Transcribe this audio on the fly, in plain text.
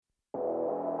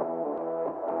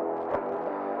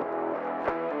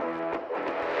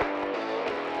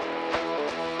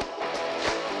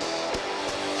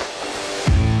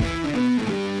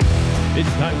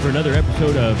It's time for another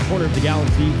episode of Corner of the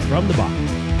Galaxy from the Box,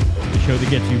 the show that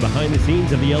gets you behind the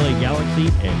scenes of the LA Galaxy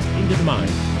and into the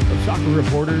minds of soccer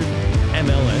reporters and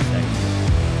MLS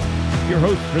experts. Your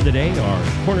hosts for the day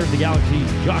are Corner of the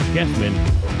Galaxy's Josh Gessman,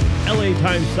 LA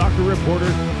Times soccer reporter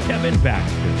Kevin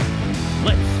Baxter.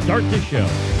 Let's start the show.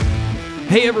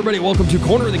 Hey everybody, welcome to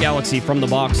Corner of the Galaxy from the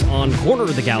Box on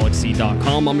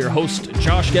cornerofthegalaxy.com. I'm your host,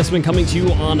 Josh Gessman, coming to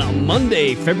you on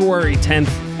Monday, February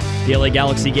 10th. The LA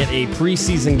Galaxy get a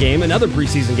preseason game, another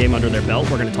preseason game under their belt.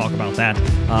 We're going to talk about that.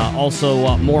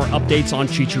 Also, more updates on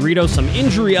Chicharito, some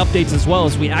injury updates as well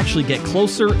as we actually get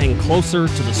closer and closer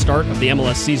to the start of the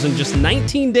MLS season. Just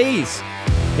 19 days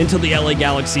into the LA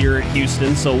Galaxy here at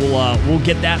Houston, so we'll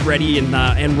get that ready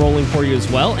and rolling for you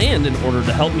as well. And in order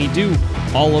to help me do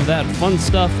all of that fun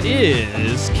stuff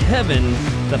is Kevin,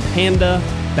 the Panda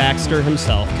Baxter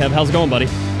himself. Kev, how's it going, buddy?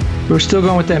 We're still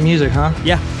going with that music, huh?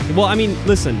 Yeah. Well, I mean,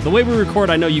 listen, the way we record,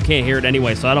 I know you can't hear it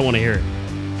anyway, so I don't want to hear it.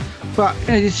 Well,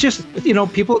 it's just,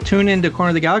 people tune into Corner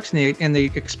of the Galaxy and they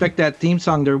expect that theme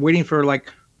song. They're waiting for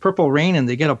like Purple Rain and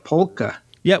they get a polka.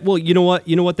 Yeah, well, you know what?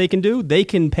 You know what they can do? They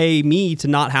can pay me to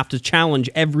not have to challenge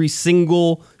every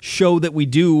single show that we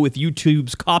do with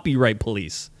YouTube's copyright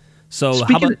police. So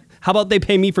how about they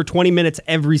pay me for 20 minutes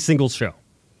every single show?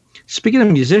 Speaking of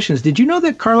musicians, did you know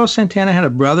that Carlos Santana had a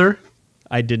brother?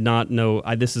 I did not know.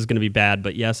 This is going to be bad,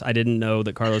 but yes, I didn't know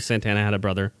that Carlos Santana had a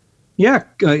brother. Yeah,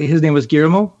 his name was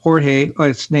Guillermo Jorge.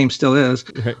 His name still is.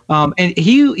 Okay. And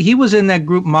he was in that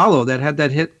group Malo that had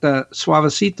that hit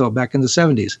Suavecito back in the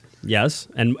 70s. Yes,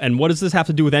 and what does this have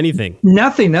to do with anything?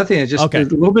 Nothing. It's just Okay. a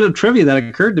little bit of trivia that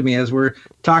occurred to me as we're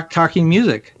talking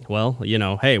music. Well,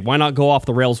 hey, why not go off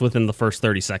the rails within the first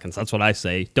 30 seconds? That's what I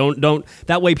say. Don't.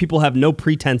 That way people have no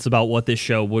pretense about what this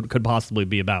show could possibly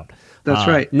be about. That's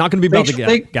right. Not going to be about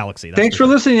the Galaxy. Thanks for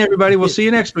listening, everybody. We'll see you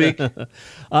next week.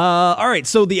 All right,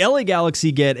 so the LA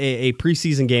Galaxy get a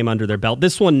preseason game under their belt.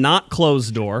 This one not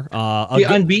closed door. The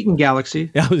unbeaten Galaxy.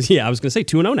 I was going to say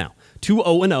 2-0 now.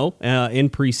 2-0 in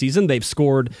preseason. They've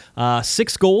scored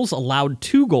 6 goals, allowed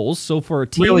 2 goals. So for a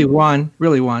team, really one.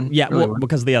 Yeah, really well, one.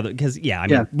 because the other,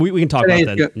 we can talk about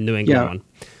the New England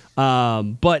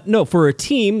one. But no, for a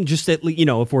team, just at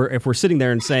if we're sitting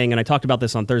there and saying, and I talked about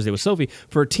this on Thursday with Sophie,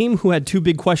 for a team who had 2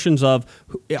 big questions of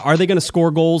are they going to score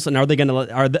goals and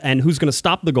and who's going to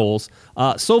stop the goals?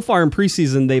 So far in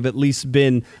preseason, they've at least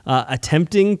been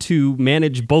attempting to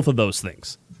manage both of those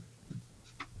things.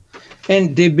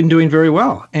 And they've been doing very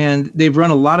well, and they've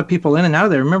run a lot of people in and out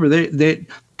of there. Remember,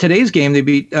 today's game they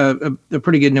beat a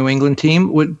pretty good New England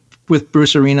team with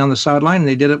Bruce Arena on the sideline. And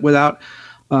they did it without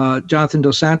Jonathan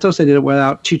Dos Santos. They did it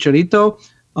without Chicharito.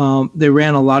 They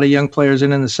ran a lot of young players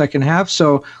in the second half.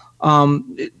 So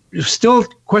still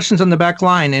questions on the back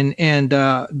line. And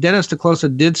Dennis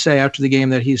DeClosa did say after the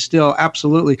game that he's still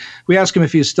absolutely – we asked him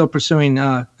if he's still pursuing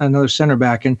another center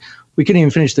back, and we couldn't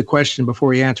even finish the question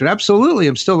before he answered. Absolutely,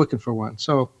 I'm still looking for one.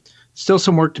 So still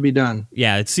some work to be done.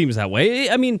 Yeah, it seems that way.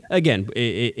 I mean, again,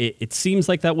 it seems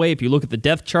like that way. If you look at the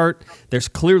depth chart, there's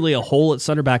clearly a hole at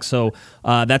center back. So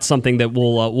that's something that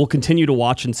we'll continue to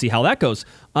watch and see how that goes.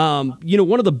 One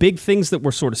of the big things that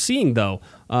we're sort of seeing though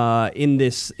in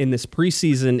this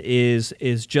preseason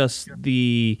is just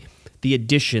the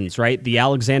additions, right? The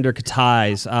Alexander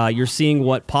Katais. You're seeing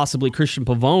what possibly Christian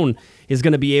Pavone is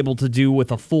going to be able to do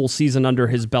with a full season under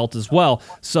his belt as well.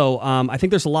 So I think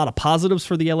there's a lot of positives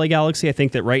for the LA Galaxy. I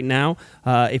think that right now,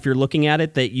 if you're looking at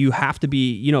it, that you have to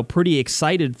be, pretty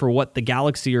excited for what the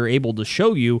Galaxy are able to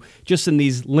show you just in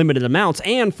these limited amounts.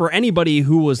 And for anybody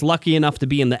who was lucky enough to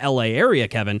be in the LA area,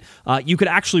 Kevin, you could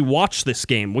actually watch this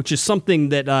game, which is something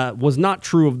that was not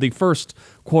true of the first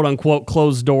quote-unquote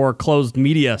closed-door, closed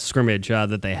media scrimmage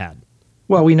that they had.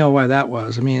 Well, we know why that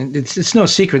was. I mean, it's no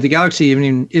secret. The Galaxy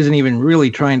isn't even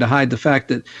really trying to hide the fact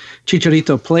that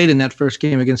Chicharito played in that first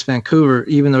game against Vancouver,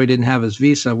 even though he didn't have his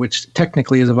visa, which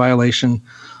technically is a violation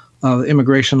of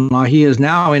immigration law. He is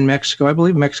now in Mexico, I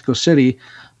believe Mexico City,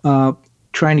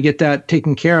 trying to get that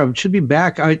taken care of. Should be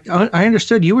back. I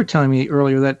understood you were telling me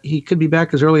earlier that he could be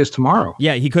back as early as tomorrow.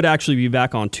 Yeah, he could actually be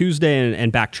back on Tuesday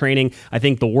and back training. I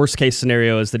think the worst case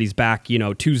scenario is that he's back,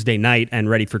 Tuesday night and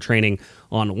ready for training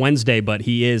on Wednesday, but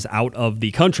he is out of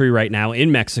the country right now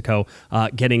in Mexico,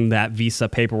 getting that visa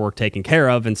paperwork taken care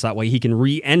of, and so that way he can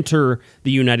re-enter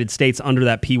the United States under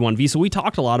that P1 visa. We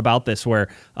talked a lot about this, where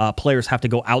players have to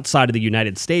go outside of the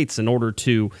United States in order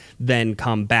to then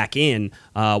come back in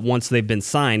once they've been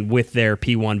signed with their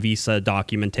P1 visa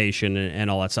documentation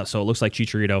and all that stuff. So it looks like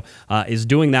Chicharito is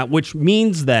doing that, which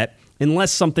means that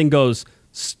unless something goes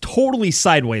totally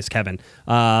sideways, Kevin,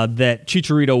 that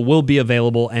Chicharito will be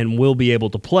available and will be able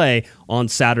to play on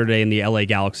Saturday in the LA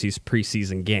Galaxy's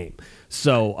preseason game.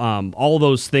 So all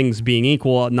those things being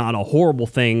equal, not a horrible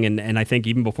thing. And I think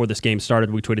even before this game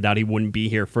started, we tweeted out he wouldn't be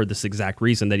here for this exact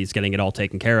reason, that he's getting it all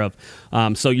taken care of.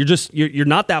 So you're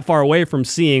not that far away from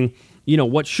seeing,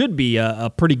 what should be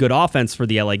a pretty good offense for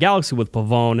the LA Galaxy with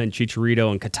Pavone and Chicharito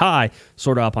and Katai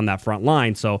sort of up on that front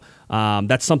line. So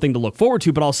that's something to look forward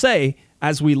to. But I'll say,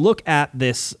 as we look at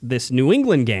this New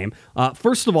England game,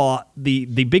 first of all, the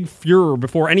big furor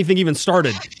before anything even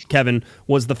started, Kevin,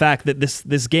 was the fact that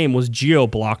this game was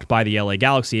geo-blocked by the LA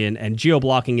Galaxy, and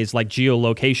geo-blocking is like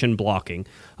geolocation blocking.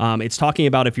 It's talking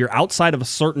about if you're outside of a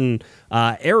certain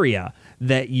area,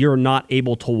 that you're not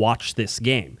able to watch this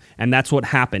game. And that's what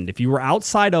happened. If you were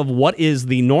outside of what is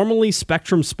the normally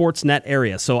Spectrum Sportsnet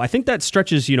area, so I think that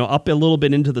stretches, up a little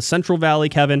bit into the Central Valley,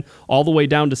 Kevin, all the way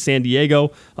down to San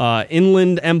Diego,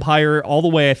 Inland Empire, all the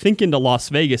way, I think, into Las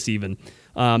Vegas even.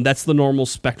 That's the normal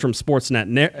Spectrum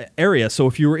Sportsnet area. So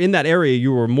if you were in that area,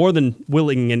 you were more than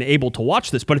willing and able to watch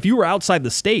this. But if you were outside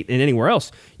the state and anywhere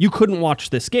else, you couldn't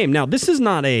watch this game. Now, this is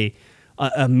not a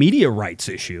media rights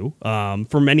issue.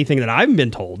 From anything that I've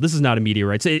been told, this is not a media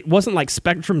rights. It wasn't like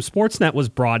Spectrum Sportsnet was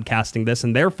broadcasting this,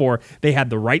 and therefore they had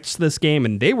the rights to this game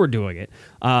and they were doing it.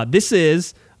 This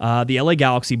is the LA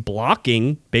Galaxy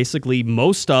blocking basically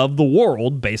most of the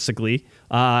world,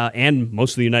 and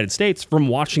most of the United States from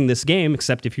watching this game,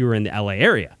 except if you were in the LA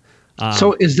area.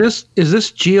 So is this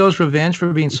Gio's revenge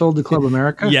for being sold to Club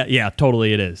America? Yeah,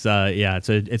 totally it is.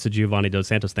 It's a Giovanni Dos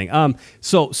Santos thing.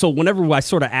 So whenever I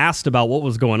sort of asked about what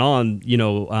was going on,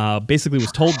 basically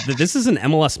was told that this is an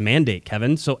MLS mandate,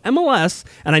 Kevin. So MLS,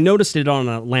 and I noticed it on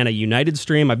an Atlanta United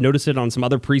stream. I've noticed it on some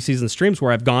other preseason streams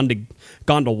where I've gone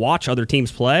to watch other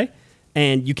teams play,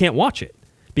 and you can't watch it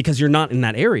because you're not in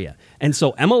that area. And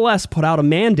so MLS put out a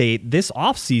mandate this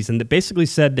offseason that basically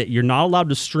said that you're not allowed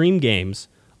to stream games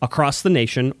across the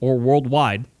nation or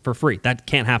worldwide for free. That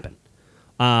can't happen.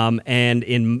 And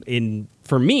in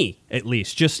for me, at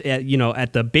least, just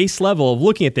at the base level of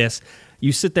looking at this,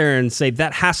 you sit there and say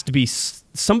that has to be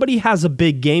somebody has a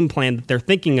big game plan that they're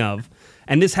thinking of,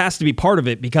 and this has to be part of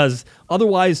it, because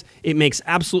otherwise it makes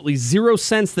absolutely zero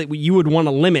sense that you would want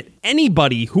to limit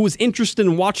anybody who is interested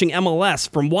in watching MLS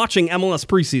from watching MLS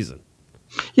preseason.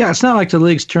 Yeah, it's not like the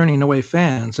league's turning away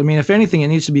fans. I mean, if anything, it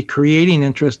needs to be creating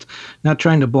interest, not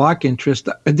trying to block interest.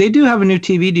 They do have a new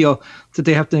TV deal that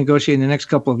they have to negotiate in the next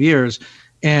couple of years.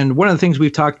 And one of the things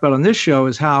we've talked about on this show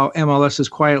is how MLS has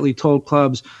quietly told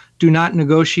clubs, do not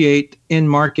negotiate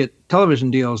in-market television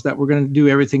deals, that we're going to do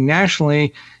everything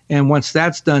nationally. And once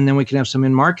that's done, then we can have some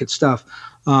in-market stuff.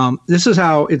 This is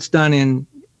how it's done in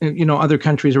other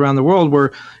countries around the world,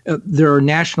 where there are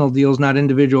national deals, not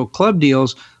individual club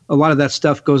deals. A lot of that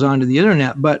stuff goes onto the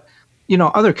internet, but if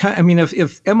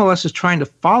MLS is trying to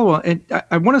follow it,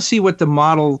 I want to see what the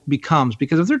model becomes,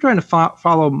 because if they're trying to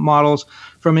follow models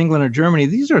from England or Germany,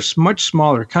 these are much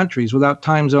smaller countries without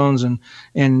time zones and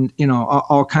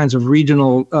all kinds of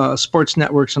regional sports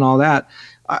networks and all that.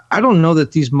 I don't know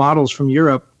that these models from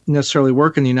Europe necessarily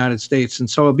work in the United States, and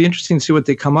so it'll be interesting to see what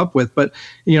they come up with. But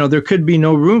there could be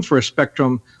no room for a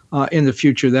Spectrum in the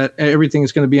future, that everything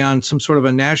is going to be on some sort of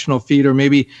a national feed, or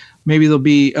maybe there'll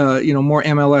be more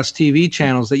MLS TV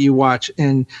channels that you watch,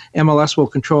 and MLS will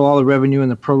control all the revenue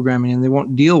and the programming, and they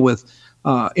won't deal with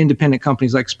independent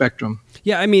companies like Spectrum.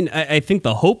 Yeah, I mean, I think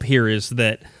the hope here is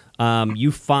that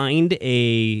you find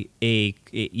a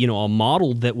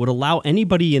model that would allow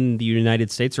anybody in the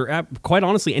United States, or quite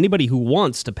honestly anybody who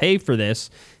wants to pay for this,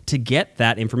 to get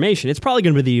that information. It's probably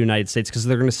going to be the United States, because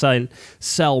they're going to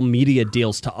sell media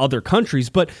deals to other countries.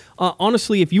 But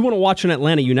honestly, if you want to watch an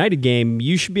Atlanta United game,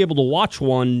 you should be able to watch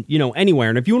one, anywhere.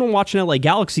 And if you want to watch an LA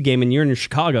Galaxy game and you're in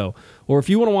Chicago, or if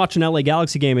you want to watch an LA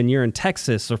Galaxy game and you're in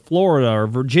Texas or Florida or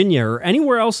Virginia or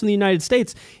anywhere else in the United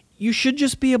States, you should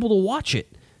just be able to watch it.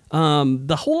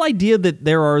 The whole idea that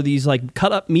there are these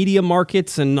cut up media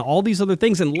markets and all these other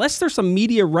things, unless there's some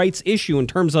media rights issue in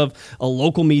terms of a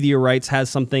local media rights has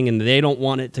something and they don't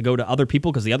want it to go to other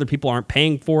people because the other people aren't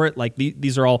paying for it.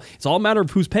 It's all a matter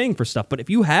of who's paying for stuff. But if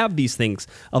you have these things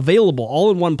available all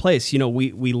in one place,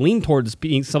 we lean towards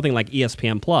being something like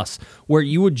ESPN Plus, where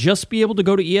you would just be able to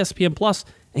go to ESPN Plus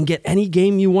and get any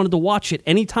game you wanted to watch at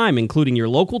any time, including your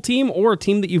local team or a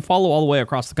team that you follow all the way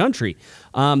across the country.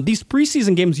 These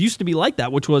preseason games used to be like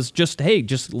that, which was just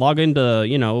log into,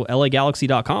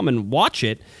 LAGalaxy.com and watch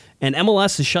it. And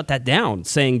MLS has shut that down,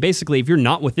 saying basically if you're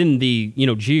not within the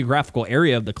geographical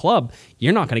area of the club,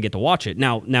 you're not going to get to watch it.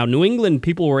 Now New England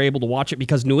people were able to watch it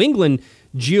because New England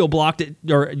geotagged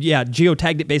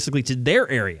it basically to their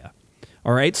area.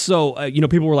 All right. So,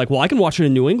 people were like, well, I can watch it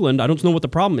in New England. I don't know what the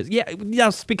problem is. Yeah,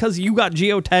 yes, because you got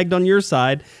geotagged on your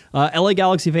side. LA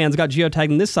Galaxy fans got geotagged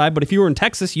on this side, but if you were in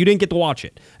Texas, you didn't get to watch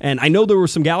it. And I know there were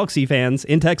some Galaxy fans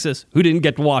in Texas who didn't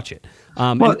get to watch it.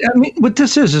 What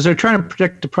this is they're trying to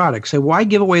protect the product. So why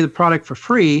give away the product for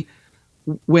free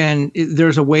when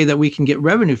there's a way that we can get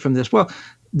revenue from this? Well,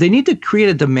 they need to create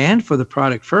a demand for the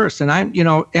product first. And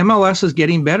MLS is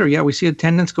getting better. Yeah, we see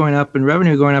attendance going up and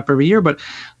revenue going up every year, but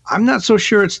I'm not so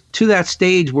sure it's to that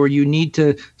stage where you need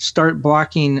to start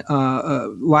blocking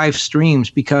live streams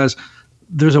because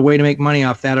there's a way to make money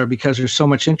off that or because there's so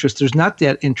much interest. There's not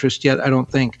that interest yet, I don't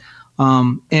think.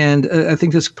 And I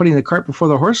think that's putting the cart before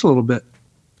the horse a little bit.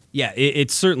 Yeah, it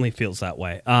certainly feels that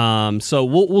way. So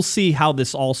we'll see how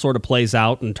this all sort of plays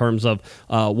out in terms of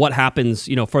what happens,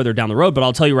 further down the road. But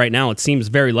I'll tell you right now, it seems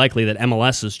very likely that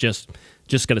MLS is just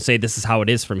going to say this is how it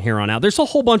is from here on out. There's a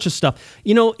whole bunch of stuff.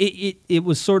 It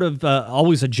was sort of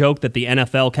always a joke that the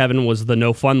NFL, Kevin, was the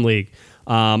no fun league.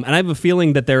 And I have a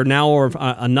feeling that there now are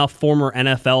enough former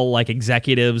NFL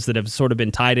executives that have sort of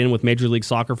been tied in with Major League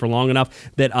Soccer for long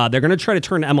enough that they're going to try to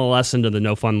turn MLS into the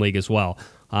no fun league as well.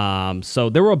 So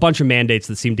there were a bunch of mandates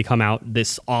that seem to come out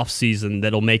this offseason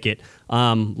that'll make it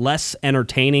less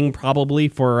entertaining probably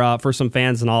for some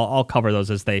fans, and I'll cover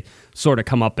those as they sort of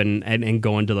come up and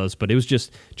go into those. But it was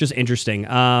just interesting.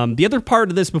 The other part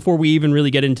of this before we even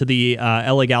really get into the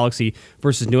LA Galaxy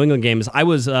versus New England game is I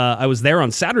was there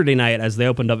on Saturday night as they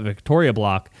opened up Victoria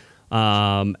Block.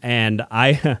 And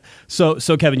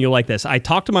so Kevin, you'll like this. I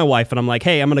talked to my wife and I'm like,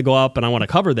 hey, I'm going to go up and I want to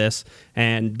cover this.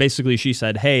 And basically she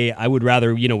said, hey, I would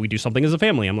rather, we do something as a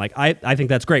family. I'm like, I think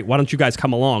that's great. Why don't you guys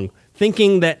come along?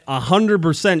 Thinking that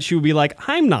 100% she would be like,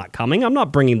 I'm not coming. I'm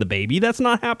not bringing the baby. That's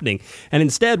not happening. And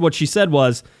instead what she said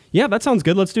was, yeah, that sounds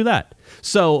good. Let's do that.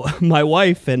 So my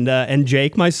wife and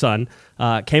Jake, my son,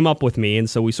 came up with me, and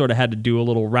so we sort of had to do a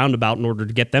little roundabout in order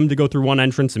to get them to go through one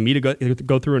entrance and me to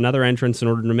go through another entrance in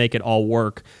order to make it all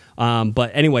work.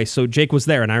 But anyway, so Jake was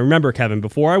there, and I remember, Kevin,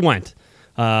 before I went,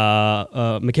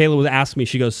 Michaela was asked me,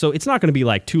 she goes, so it's not going to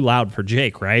be too loud for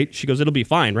Jake, right? She goes, it'll be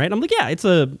fine, right? I'm like, yeah, it's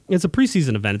a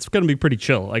preseason event. It's going to be pretty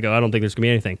chill. I go, I don't think there's going to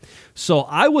be anything. So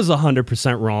I was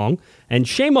 100% wrong, and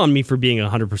shame on me for being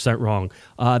 100% wrong.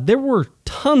 There were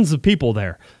tons of people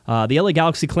there. The LA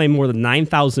Galaxy claimed more than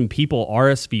 9,000 people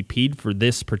RSVP'd for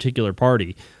this particular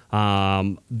party.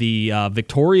 The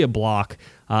Victoria Block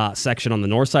section on the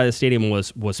north side of the stadium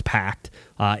was packed.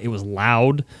 It was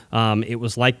loud. It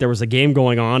was like there was a game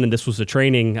going on, and this was a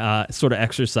training sort of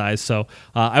exercise. So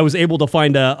I was able to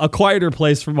find a quieter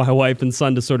place for my wife and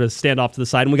son to sort of stand off to the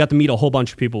side, and we got to meet a whole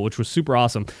bunch of people, which was super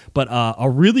awesome. But a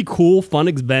really cool, fun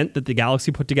event that the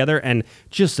Galaxy put together, and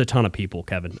just a ton of people,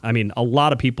 Kevin. I mean, a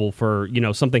lot of people for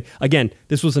something. Again,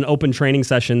 this was an open training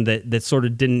session that sort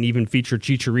of didn't even feature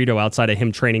Chicharito outside of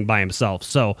him training by himself.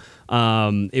 So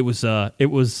it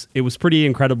was pretty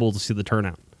incredible to see the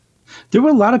turnout. There were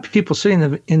a lot of people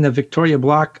sitting in the Victoria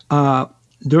Block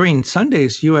during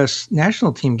Sunday's U.S.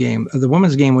 national team game, the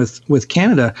women's game with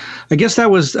Canada. I guess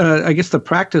that was the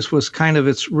practice was kind of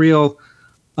its real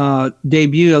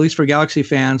debut, at least for Galaxy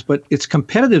fans, but its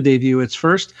competitive debut, its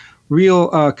first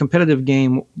real competitive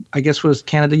game, I guess, was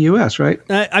Canada-U.S., right?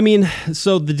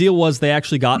 So the deal was they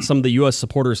actually got some of the U.S.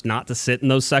 supporters not to sit in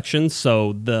those sections.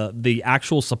 So the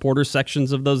actual supporter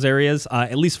sections of those areas,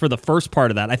 at least for the first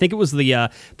part of that, I think it was the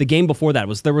game before that,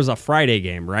 there was a Friday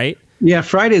game, right? Yeah,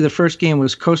 Friday, the first game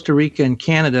was Costa Rica and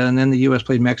Canada, and then the U.S.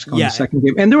 played Mexico in the second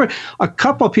game. And there were a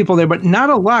couple of people there, but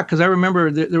not a lot, because I remember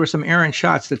there were some errant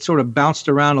shots that sort of bounced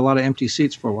around a lot of empty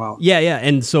seats for a while. Yeah.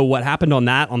 And so what happened on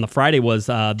the Friday was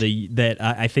I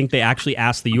think they actually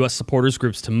asked the U.S. supporters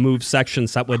groups to move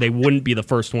sections that way they wouldn't be the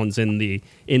first ones in the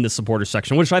supporters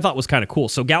section, which I thought was kind of cool.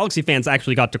 So Galaxy fans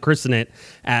actually got to christen it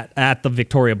at the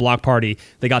Victoria Block party.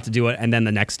 They got to do it, and then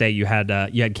the next day you had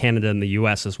Canada and the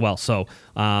U.S. as well. So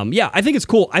I think it's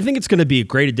cool. I think it's going to be a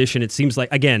great addition. It seems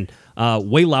like, again,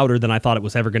 way louder than I thought it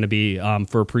was ever going to be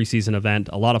for a preseason event.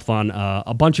 A lot of fun.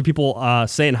 A bunch of people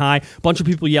saying hi. A bunch of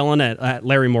people yelling at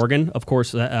Larry Morgan, of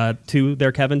course, too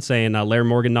there, Kevin, saying Larry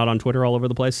Morgan not on Twitter all over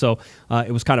the place. So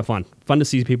it was kind of fun. Fun to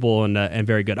see people and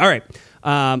very good. All right.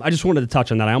 I just wanted to touch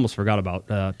on that. I almost forgot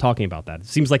about talking about that. It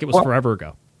seems like it was forever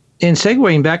ago. And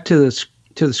segueing back to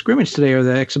the scrimmage today, or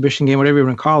the exhibition game, whatever you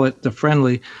want to call it, the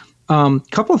friendly,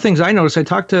 couple of things I noticed. I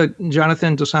talked to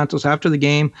Jonathan Dos Santos after the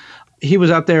game. He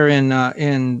was out there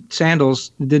in sandals,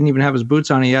 didn't even have his boots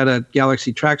on. He had a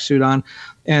Galaxy tracksuit on,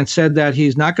 and said that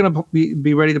he's not going to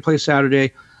be ready to play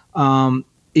Saturday.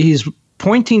 He's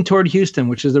pointing toward Houston,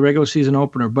 which is the regular season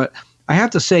opener. But I have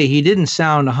to say, he didn't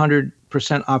sound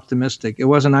 100% optimistic. It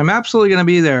wasn't, I'm absolutely going to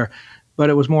be there. but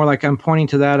it was more like I'm pointing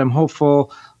to that. I'm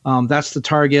hopeful. That's the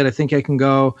target. I think I can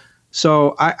go.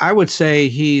 So I would say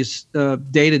he's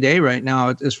day to day right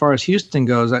now as far as Houston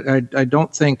goes. I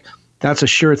don't think that's a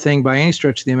sure thing by any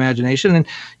stretch of the imagination. And,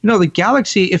 the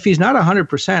Galaxy, if he's not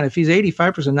 100%, if he's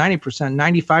 85%, 90%,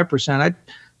 95%, I'd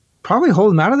probably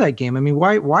hold him out of that game. I mean,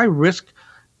 why risk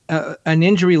an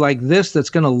injury like this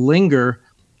that's going to linger,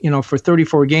 for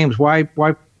 34 games? Why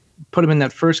put him in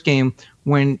that first game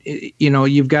when,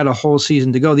 you've got a whole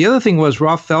season to go? The other thing was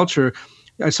Rolf Feltscher.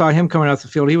 I saw him coming out the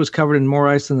field. He was covered in more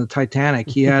ice than the Titanic.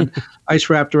 He had ice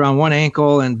wrapped around one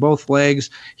ankle and both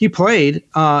legs. He played,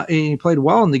 and he played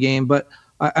well in the game, but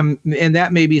and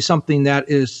that may be something that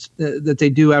is that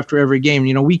they do after every game.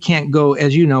 We can't go,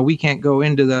 as we can't go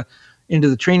into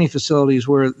the training facilities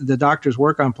where the doctors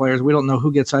work on players. We don't know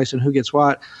who gets ice and who gets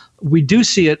what. We do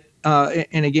see it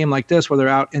in a game like this where they're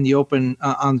out in the open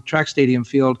on the track stadium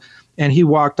field. And he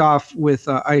walked off with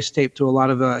ice tape to a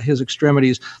lot of his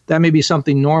extremities. That may be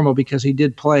something normal because he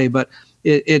did play, but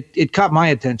it caught my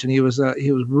attention. He was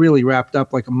really wrapped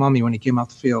up like a mummy when he came out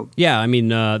the field. Yeah, I mean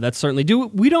that's certainly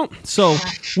So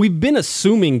we've been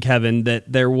assuming, Kevin,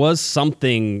 that there was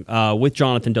something with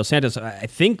Jonathan Dos Santos. I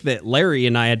think that Larry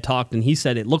and I had talked, and he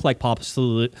said it looked like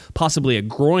possibly a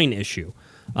groin issue,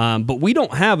 but we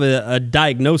don't have a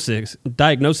diagnosis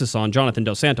on Jonathan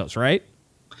Dos Santos, right?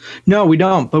 No, we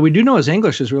don't, but we do know his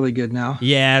English is really good now.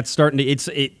 Yeah, it's starting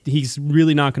to. He's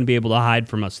really not going to be able to hide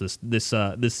from us this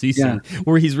season,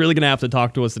 where he's really going to have to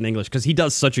talk to us in English because he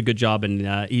does such a good job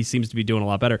and he seems to be doing a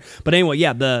lot better. But anyway,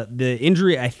 yeah, the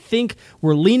injury, I think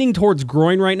we're leaning towards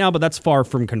groin right now, but that's far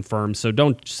from confirmed. So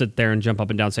don't sit there and jump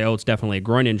up and down and say, oh, it's definitely a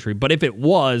groin injury. But if it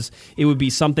was, it would be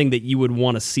something that you would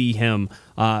want to see him.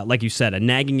 Like you said, a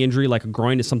nagging injury like a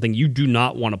groin is something you do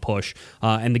not want to push.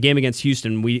 And the game against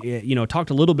Houston, we talked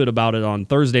a little bit about it on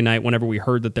Thursday night whenever we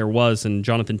heard that there was, and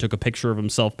Jonathan took a picture of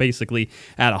himself basically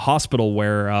at a hospital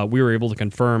where we were able to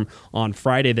confirm on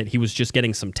Friday that he was just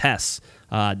getting some tests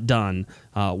done.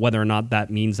 Whether or not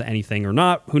that means anything or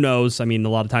not, who knows? I mean, a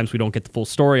lot of times we don't get the full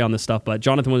story on this stuff, but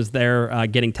Jonathan was there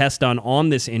getting tests done on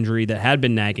this injury that had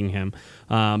been nagging him.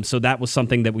 So that was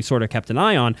something that we sort of kept an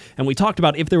eye on. And we talked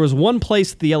about if there was one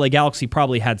place the LA Galaxy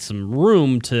probably had some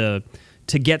room to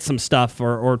get some stuff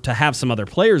or to have some other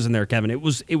players in there, Kevin. It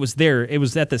was there. It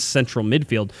was at the central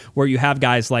midfield where you have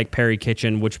guys like Perry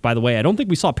Kitchen, which, by the way, I don't think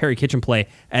we saw Perry Kitchen play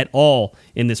at all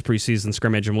in this preseason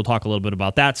scrimmage, and we'll talk a little bit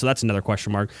about that. So that's another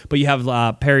question mark. But you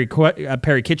have Perry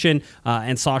Kitchen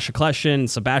and Sasha Kleshin,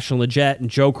 Sebastian Lletget, and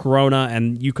Joe Corona,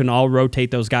 and you can all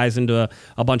rotate those guys into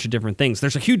a bunch of different things.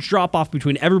 There's a huge drop-off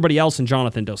between everybody else and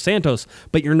Jonathan Dos Santos,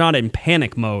 but you're not in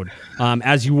panic mode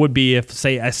as you would be if,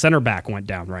 say, a center back went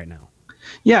down right now.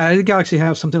 Yeah, the Galaxy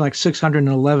have something like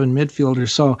 611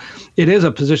 midfielders, so it is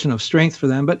a position of strength for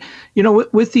them. But,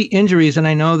 with the injuries, and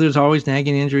I know there's always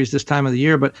nagging injuries this time of the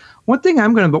year, but one thing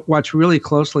I'm going to watch really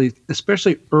closely,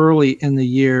 especially early in the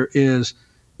year, is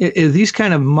these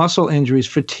kind of muscle injuries,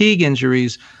 fatigue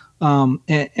injuries, and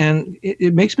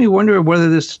it makes me wonder whether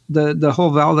the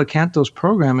whole Val de Cantos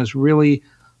program is really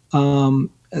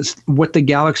what the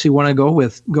Galaxy want to go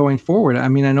with going forward. I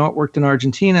mean, I know it worked in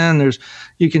Argentina, and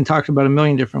you can talk about a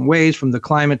million different ways from the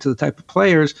climate to the type of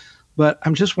players, but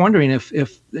I'm just wondering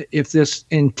if this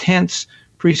intense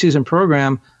preseason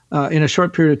program in a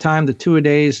short period of time, the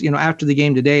 2-a-days, after the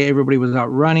game today, everybody was out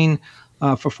running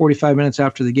for 45 minutes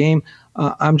after the game.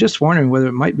 I'm just wondering whether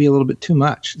it might be a little bit too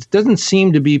much. It doesn't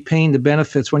seem to be paying the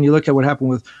benefits when you look at what happened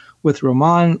with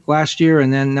Roman last year,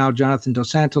 and then now Jonathan Dos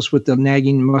Santos with the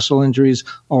nagging muscle injuries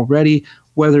already,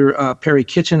 whether Perry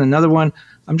Kitchen, another one.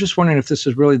 I'm just wondering if this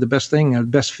is really the best thing,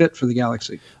 best fit for the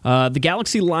Galaxy. The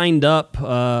Galaxy lined up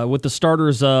with the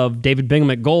starters of David Bingham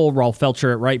at goal, Rolf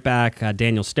Feltscher at right back,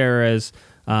 Daniel Steres,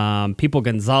 Pipo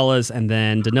Gonzalez, and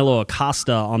then Danilo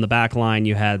Acosta on the back line.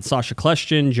 You had Sasha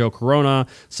Kleshin, Joe Corona,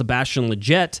 Sebastian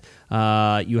Lletget.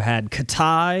 You had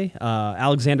Katai,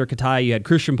 Alexander Katai, you had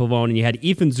Christian Pavone, and you had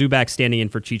Ethan Zubak standing in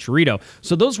for Chicharito.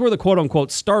 So those were the quote-unquote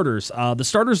starters. The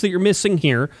starters that you're missing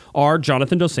here are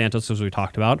Jonathan Dos Santos, as we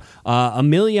talked about,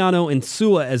 Emiliano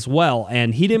Insua as well,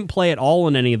 and he didn't play at all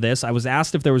in any of this. I was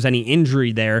asked if there was any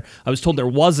injury there. I was told there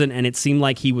wasn't, and it seemed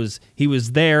like he was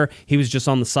there. He was just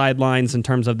on the sidelines in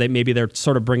terms of maybe they're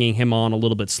sort of bringing him on a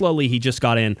little bit slowly. He just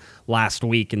got in last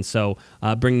week, and so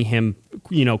bringing him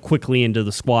quickly into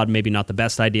the squad, maybe not the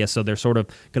best idea. So they're sort of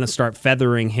going to start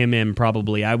feathering him in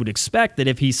probably. I would expect that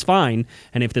if he's fine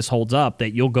and if this holds up,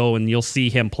 that you'll go and you'll see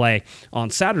him play on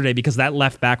Saturday because that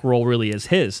left back role really is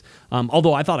his.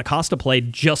 Although I thought Acosta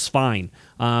played just fine.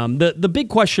 The big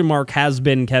question mark has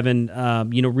been, Kevin,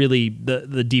 really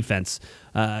the defense.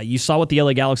 You saw what the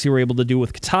LA Galaxy were able to do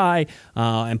with Katai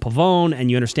and Pavone, and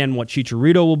you understand what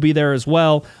Chicharito will be there as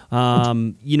well.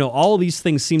 All of these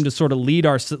things seem to sort of lead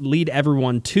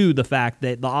everyone to the fact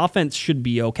that the offense should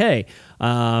be okay.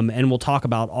 And we'll talk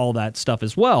about all that stuff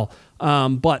as well.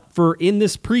 But in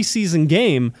this preseason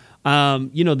game,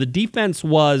 the defense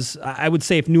was, I would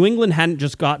say, if New England hadn't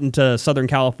just gotten to Southern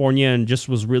California and just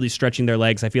was really stretching their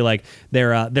legs, I feel like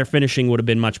their finishing would have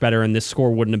been much better, and this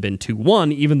score wouldn't have been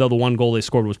 2-1, even though the one goal they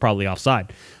scored was probably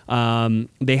offside.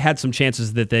 They had some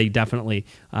chances that they definitely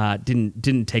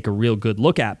didn't take a real good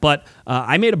look at. But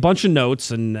I made a bunch of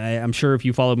notes, and I'm sure if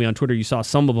you followed me on Twitter, you saw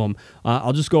some of them.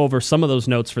 I'll just go over some of those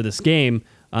notes for this game.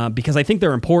 Because I think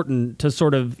they're important to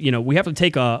sort of, we have to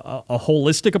take a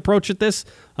holistic approach at this,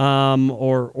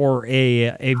 or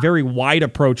a very wide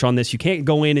approach on this. You can't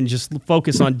go in and just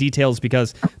focus on details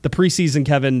because the preseason,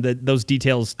 Kevin, those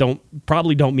details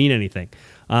probably don't mean anything.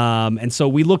 And so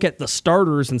we look at the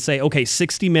starters and say, okay,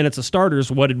 60 minutes of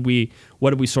starters. What did we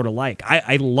sort of like?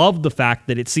 I love the fact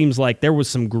that it seems like there was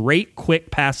some great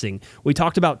quick passing. We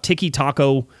talked about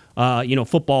tiki-taka,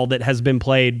 football that has been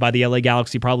played by the LA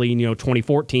Galaxy probably in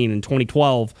 2014 and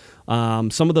 2012.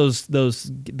 Some of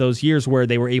those years where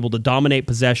they were able to dominate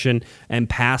possession and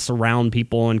pass around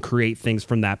people and create things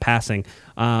from that passing.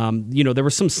 There were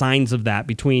some signs of that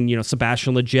between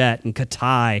Sebastian Lletget and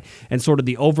Katai, and sort of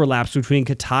the overlaps between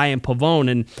Katai and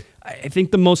Pavone. And I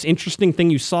think the most interesting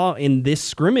thing you saw in this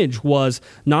scrimmage was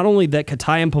not only that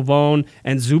Katai and Pavone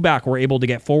and Zubak were able to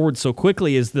get forward so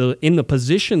quickly as in the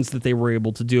positions that they were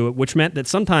able to do it, which meant that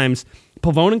sometimes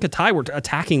Pavone and Katai were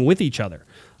attacking with each other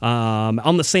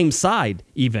on the same side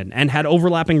even, and had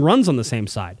overlapping runs on the same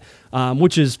side,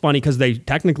 which is funny because they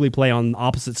technically play on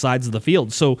opposite sides of the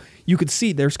field. So you could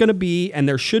see there's going to be, and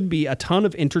there should be, a ton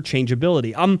of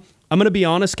interchangeability. I'm going to be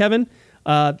honest, Kevin,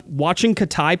 watching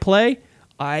Katai play,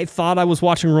 I thought I was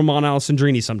watching Romain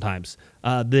Alessandrini sometimes.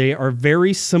 They are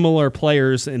very similar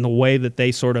players in the way that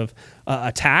they sort of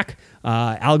attack.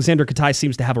 Alexander Katai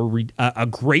seems to have a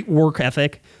great work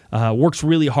ethic, works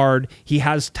really hard. He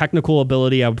has technical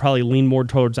ability. I would probably lean more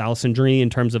towards Alessandrini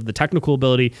in terms of the technical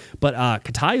ability, but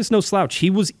Katai is no slouch. He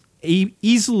was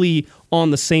easily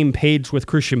on the same page with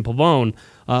Christian Pavone,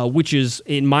 which is,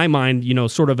 in my mind,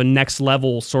 sort of a next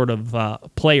level sort of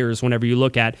players whenever you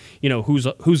look at,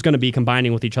 who's going to be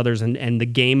combining with each other's and the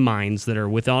game minds that are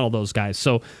with all of those guys.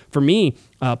 So for me,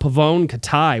 Pavone,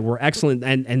 Katai were excellent,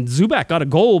 and Zubak got a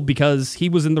goal because he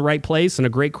was in the right place, and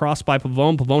a great cross by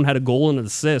Pavone. Pavone had a goal and an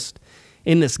assist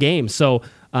in this game. So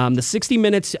the 60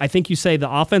 minutes, I think you say the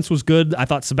offense was good. I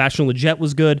thought Sebastian Lletget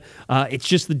was good. It's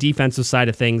just the defensive side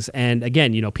of things. And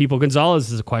again, Pipo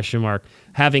Gonzalez is a question mark.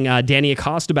 Having Danny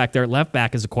Acosta back there at left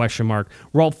back is a question mark.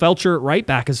 Rolf Felcher at right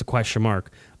back is a question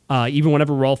mark. Even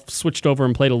whenever Rolf switched over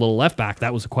and played a little left back,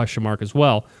 that was a question mark as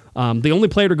well. The only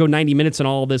player to go 90 minutes in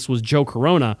all of this was Joe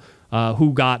Corona,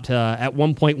 who got at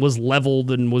one point was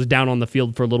leveled and was down on the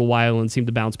field for a little while and seemed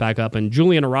to bounce back up. And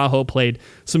Julian Araujo played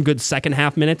some good second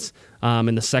half minutes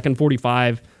in the second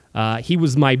 45. He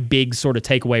was my big sort of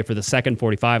takeaway for the second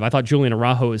 45. I thought Julian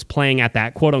Araujo is playing at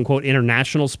that quote-unquote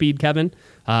international speed, Kevin.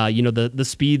 The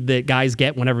speed that guys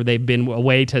get whenever they've been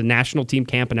away to national team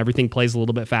camp and everything plays a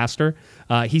little bit faster.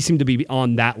 He seemed to be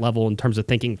on that level in terms of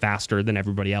thinking faster than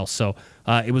everybody else. So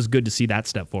it was good to see that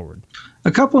step forward.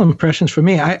 A couple of impressions for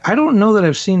me. I don't know that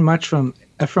I've seen much from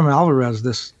Efraim Alvarez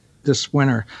this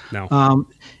winter. No.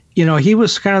 He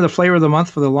was kind of the flavor of the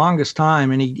month for the longest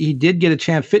time, and he did get a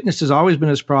chance. Fitness has always been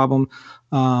his problem.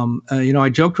 I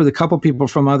joked with a couple people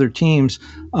from other teams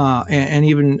and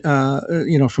even,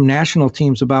 from national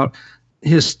teams about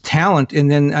his talent.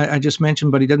 And then I just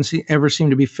mentioned, but he doesn't ever seem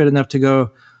to be fit enough to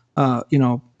go,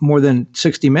 more than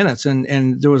 60 minutes.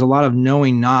 And there was a lot of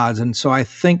knowing nods. And so I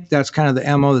think that's kind of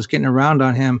the MO that's getting around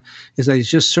on him, is that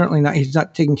he's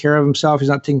not taking care of himself. He's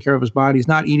not taking care of his body. He's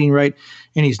not eating right.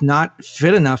 And he's not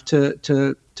fit enough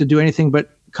to do anything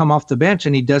but come off the bench.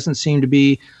 And he doesn't seem to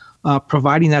be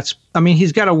providing that.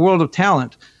 He's got a world of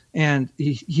talent, and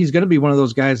he's going to be one of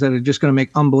those guys that are just going to make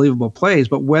unbelievable plays.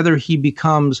 But whether he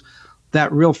becomes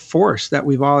that real force that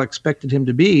we've all expected him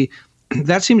to be,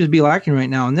 that seems to be lacking right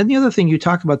now. And then the other thing, you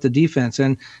talk about the defense,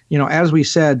 and as we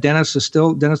said, Dennis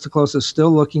DeClose is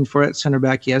still looking for it center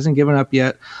back. He hasn't given up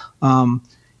yet.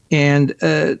 And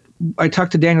I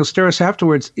talked to Daniel Steres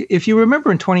afterwards. If you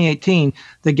remember in 2018,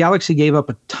 the Galaxy gave up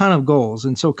a ton of goals.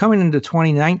 And so coming into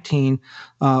 2019,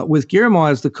 with Guillermo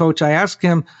as the coach, I asked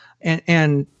him,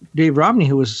 and Dave Robney,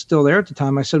 who was still there at the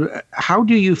time, I said, how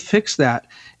do you fix that?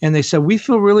 And they said, we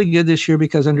feel really good this year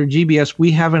because under GBS,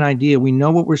 we have an idea. We know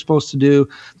what we're supposed to do.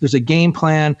 There's a game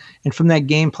plan. And from that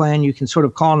game plan, you can sort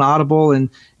of call an audible and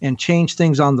change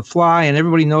things on the fly. And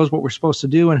everybody knows what we're supposed to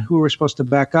do and who we're supposed to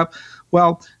back up.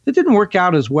 Well, it didn't work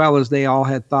out as well as they all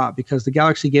had thought because the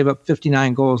Galaxy gave up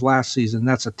 59 goals last season.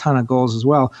 That's a ton of goals as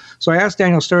well. So I asked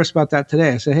Daniel Steres about that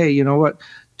today. I said, hey, you know what?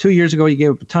 2 years ago, you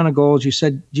gave up a ton of goals. You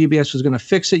said GBS was going to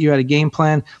fix it. You had a game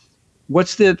plan.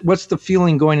 What's the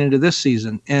feeling going into this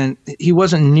season? And he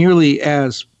wasn't nearly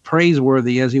as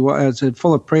praiseworthy as he was, as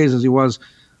full of praise as he was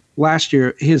last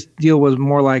year. His deal was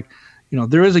more like,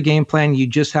 there is a game plan. You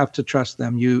just have to trust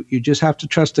them. You just have to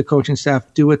trust the coaching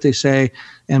staff, do what they say,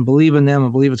 and believe in them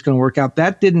and believe it's going to work out.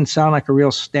 That didn't sound like a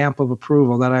real stamp of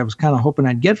approval that I was kind of hoping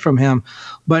I'd get from him.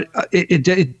 But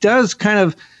it does kind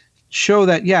of show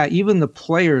that, yeah, even the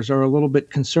players are a little bit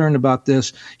concerned about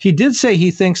this. He did say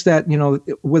he thinks that,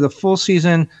 with a full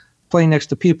season playing next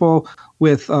to people,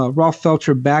 with Rolf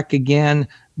Feltscher back again,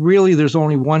 really there's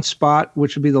only one spot,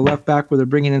 which would be the left back, where they're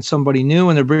bringing in somebody new,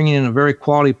 and they're bringing in a very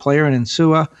quality player in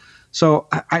Insua. So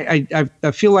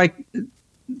I feel like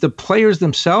the players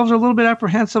themselves are a little bit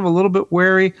apprehensive, a little bit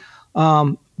wary,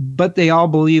 but they all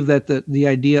believe that the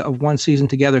idea of one season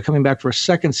together, coming back for a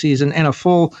second season and a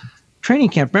full training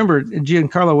camp. Remember,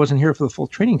 Giancarlo wasn't here for the full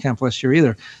training camp last year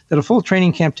either. That a full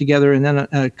training camp together and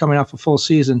then coming off a full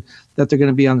season, that they're going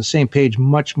to be on the same page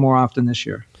much more often this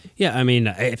year. Yeah, I mean,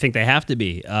 I think they have to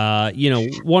be.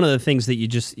 One of the things that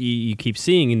you keep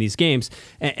seeing in these games,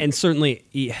 and certainly,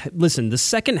 listen, the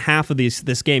second half of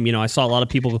this game, I saw a lot of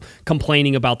people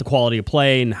complaining about the quality of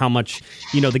play and how much,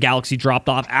 the Galaxy dropped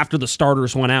off after the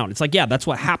starters went out. It's like, yeah, that's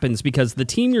what happens because the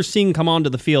team you're seeing come onto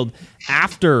the field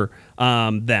after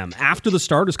after the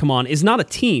starters come on, is not a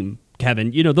team,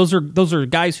 Kevin. Those are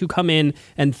guys who come in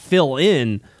and fill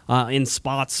in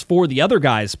spots for the other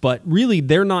guys, but really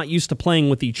they're not used to playing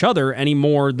with each other any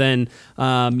more than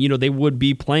they would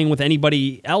be playing with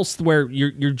anybody else, where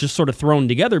you're just sort of thrown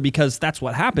together, because that's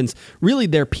what happens. Really,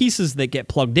 they're pieces that get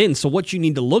plugged in. So what you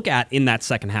need to look at in that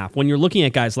second half, when you're looking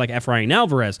at guys like Efrain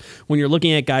Alvarez, when you're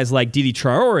looking at guys like Didi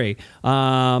Traore,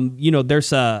 there's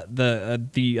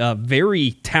the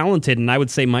very talented, and I would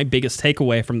say my biggest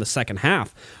takeaway from the second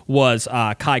half was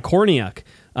Kai Korniak.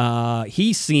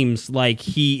 He seems like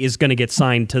he is going to get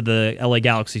signed to the LA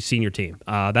Galaxy senior team.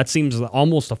 That seems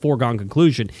almost a foregone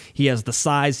conclusion. He has the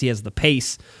size, he has the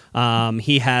pace,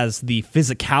 he has the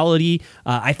physicality.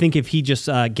 I think if he just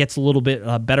gets a little bit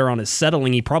better on his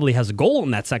settling, he probably has a goal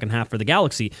in that second half for the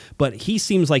Galaxy. But he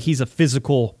seems like he's a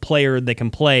physical player that can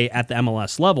play at the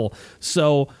MLS level.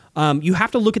 So you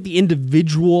have to look at the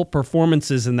individual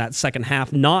performances in that second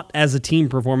half, not as a team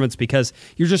performance, because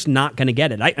you're just not going to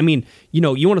get it. I mean,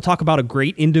 you want to talk about a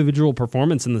great individual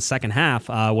performance in the second half.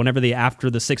 After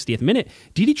the 60th minute,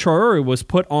 Didi Traore was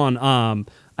put on,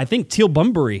 I think, Teal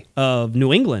Bunbury of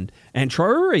New England, and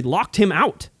Traore locked him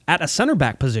out at a center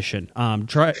back position.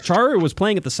 Traore was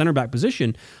playing at the center back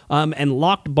position and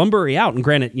locked Bunbury out. And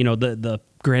granted,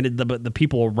 the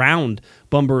people around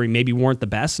Bunbury maybe weren't the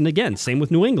best. And again, same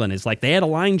with New England. It's like they had a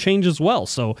line change as well,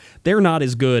 so they're not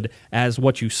as good as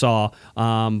what you saw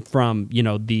from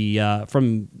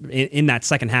in that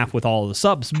second half with all of the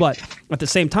subs. But at the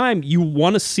same time, you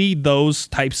want to see those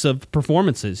types of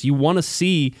performances. You want to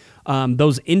see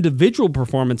those individual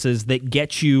performances that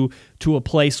get you to a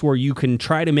place where you can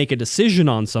try to make a decision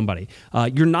on somebody.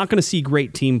 You're not going to see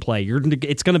great team play.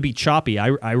 It's going to be choppy.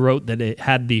 I wrote that it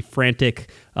had the frantic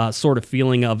sort of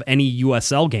feeling of any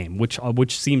USL game,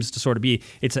 which seems to sort of be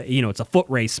it's a foot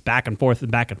race back and forth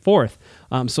and back and forth.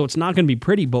 So it's not going to be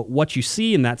pretty. But what you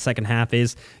see in that second half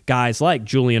is guys like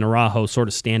Julian Araujo sort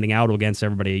of standing out against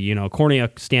everybody.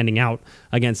 Korniak standing out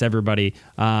against everybody.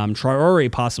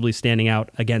 Traore possibly standing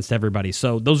out against everybody.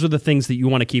 So those are the things that you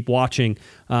want to keep watching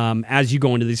as you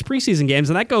go into these preseason games,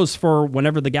 and that goes for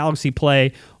whenever the Galaxy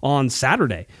play on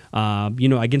Saturday,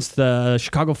 against the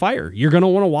Chicago Fire. You're going to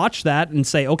want to watch that and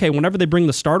say, okay, whenever they bring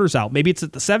the starters out, maybe it's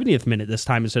at the 70th minute this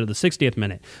time instead of the 60th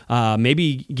minute.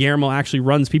 Maybe Guillermo actually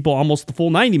runs people almost the full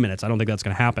 90 minutes. I don't think that's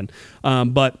going to happen.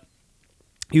 But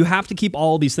you have to keep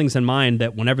all these things in mind,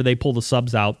 that whenever they pull the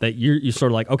subs out, that you're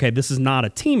sort of like, okay, this is not a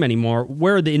team anymore.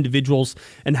 Where are the individuals,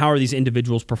 and how are these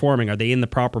individuals performing? Are they in the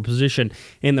proper position,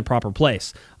 in the proper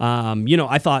place?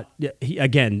 I thought,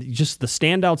 again, just the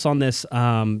standouts on this,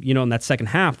 in that second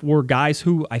half were guys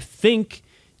who I think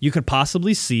you could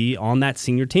possibly see on that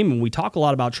senior team. And we talk a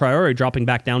lot about Traore dropping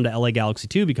back down to LA Galaxy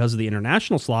 2 because of the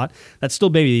international slot. That's still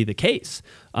maybe the case.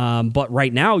 But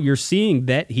right now you're seeing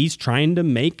that he's trying to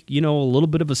make, a little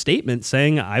bit of a statement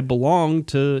saying, I belong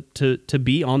to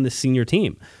be on this senior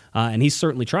team. And he's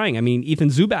certainly trying. I mean, Ethan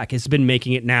Zubak has been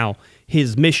making it now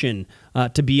his mission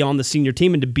to be on the senior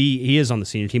team and he is on the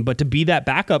senior team, but to be that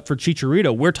backup for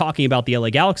Chicharito. We're talking about the LA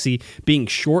Galaxy being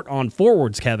short on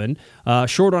forwards, Kevin,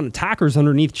 short on attackers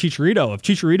underneath Chicharito. If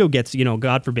Chicharito gets,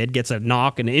 God forbid, gets a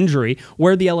knock, an injury,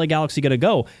 where are the LA Galaxy going to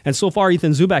go? And so far,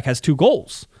 Ethan Zubak has 2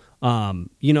 goals. And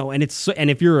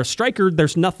if you're a striker,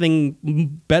 there's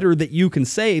nothing better that you can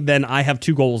say than I have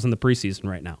 2 goals in the preseason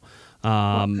right now.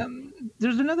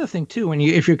 There's another thing too.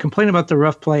 If you're complaining about the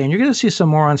rough play, and you're going to see some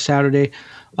more on Saturday,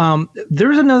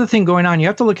 there's another thing going on. You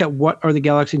have to look at what are the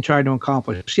Galaxy trying to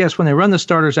accomplish. Yes, when they run the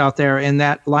starters out there, and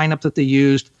that lineup that they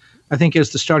used, I think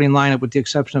is the starting lineup with the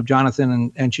exception of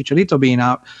Jonathan and Chicharito being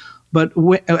out. But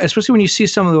especially when you see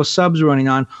some of those subs running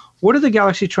on, what are the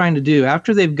Galaxy trying to do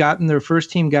after they've gotten their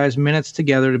first team guys minutes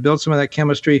together to build some of that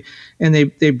chemistry, and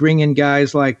they bring in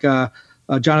guys like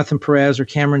Jonathan Perez or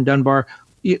Cameron Dunbar?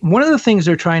 One of the things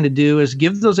they're trying to do is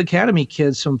give those academy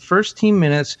kids some first team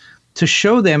minutes to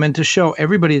show them and to show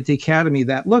everybody at the academy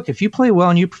that, look, if you play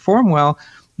well and you perform well,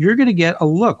 you're going to get a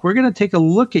look. We're going to take a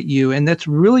look at you. And that's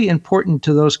really important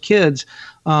to those kids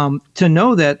to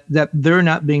know that they're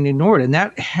not being ignored. And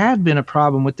that had been a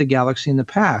problem with the Galaxy in the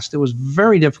past. It was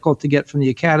very difficult to get from the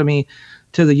academy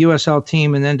to the USL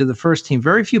team and then to the first team.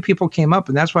 Very few people came up,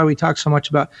 and that's why we talk so much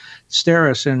about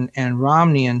Steris and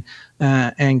Romney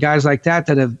and guys like that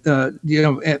have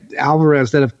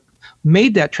Alvarez that have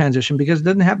made that transition, because it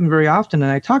doesn't happen very often.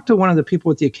 And I talked to one of the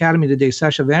people at the academy today,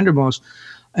 Sasha Vandermoos,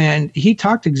 and he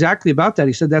talked exactly about that.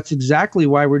 He said that's exactly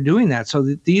why we're doing that, so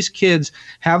that these kids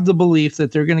have the belief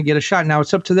that they're going to get a shot. Now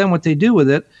it's up to them what they do with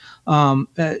it,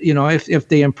 if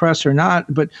they impress or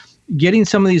not. But getting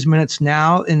some of these minutes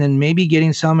now, and then maybe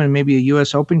getting some in maybe a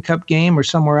U.S. Open Cup game or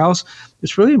somewhere else,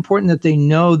 it's really important that they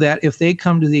know that if they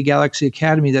come to the Galaxy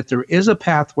Academy, that there is a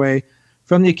pathway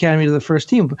from the academy to the first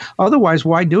team. Otherwise,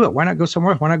 why do it? Why not go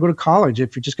somewhere else? Why not go to college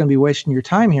if you're just going to be wasting your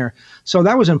time here? So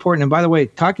that was important. And by the way,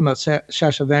 talking about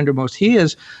Sasha Vandermoos, he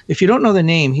is, if you don't know the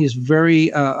name, he's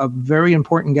a very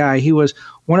important guy. He was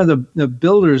one of the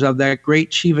builders of that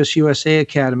great Chivas USA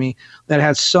Academy that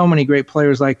had so many great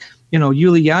players like,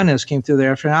 Yuli Yanez came through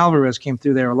there, Fran Alvarez came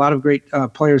through there, a lot of great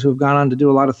players who have gone on to do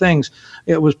a lot of things.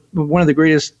 It was one of the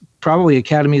greatest probably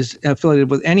academies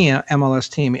affiliated with any MLS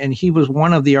team, and he was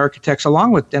one of the architects,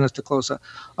 along with Dennis DeClosa,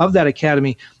 of that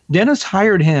academy. Dennis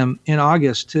hired him in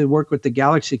August to work with the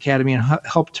Galaxy Academy and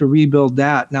help to rebuild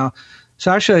that. Now,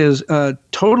 Sasha is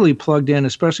totally plugged in,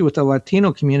 especially with the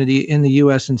Latino community in the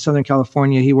U.S. and Southern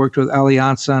California. He worked with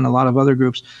Alianza and a lot of other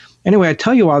groups. Anyway, I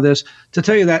tell you all this to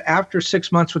tell you that after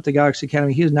 6 months with the Galaxy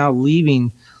Academy, he is now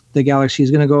leaving the Galaxy.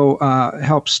 He's going to go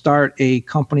help start a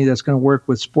company that's going to work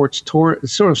with sports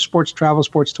travel,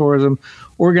 sports tourism,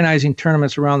 organizing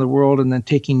tournaments around the world, and then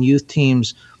taking youth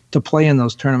teams to play in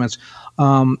those tournaments.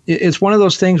 It's one of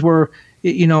those things where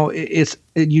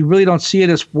you really don't see it.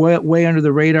 It's way under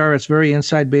the radar. It's very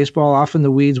inside baseball, off in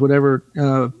the weeds, whatever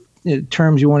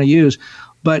terms you want to use.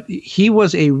 But he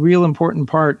was a real important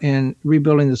part in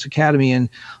rebuilding this academy, and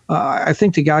I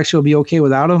think the Galaxy will be okay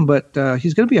without him, but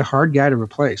he's going to be a hard guy to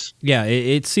replace. Yeah,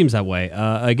 it seems that way.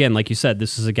 Again, like you said,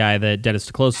 this is a guy that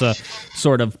Dennis DeClosa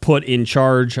sort of put in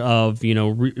charge of,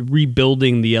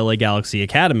 rebuilding the LA Galaxy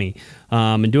Academy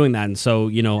and doing that. And so,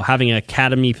 having an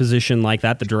academy position like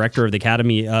that, the director of the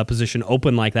academy position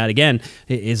open like that,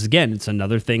 it's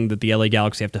another thing that the LA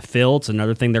Galaxy have to fill. It's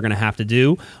another thing they're going to have to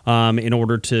do in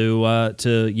order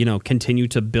to continue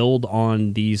to build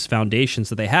on these foundations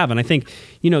that they have. And I think,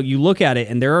 you look at it,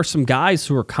 and there are some guys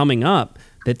who are coming up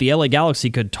that the LA Galaxy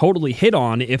could totally hit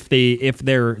on if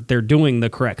they're doing the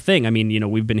correct thing. I mean,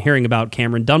 we've been hearing about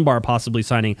Cameron Dunbar possibly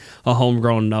signing a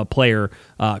homegrown player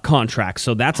contract,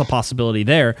 so that's a possibility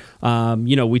there.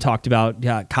 We talked about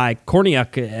Kai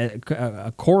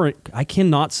Korniak. I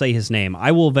cannot say his name.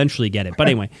 I will eventually get it, but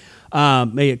anyway.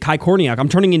 Kai Korniak. I'm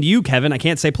turning into you, Kevin. I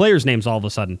can't say players' names all of a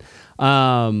sudden.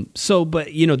 But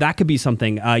that could be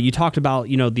something. You talked about,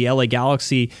 the LA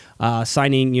Galaxy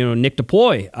signing, Nick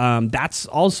DePoy. That's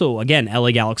also, again,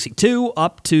 LA Galaxy 2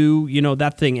 up to,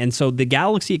 that thing. And so the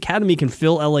Galaxy Academy can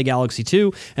fill LA Galaxy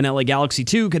 2, and LA Galaxy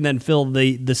 2 can then fill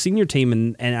the senior team.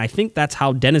 And I think that's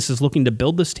how Dennis is looking to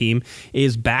build this team,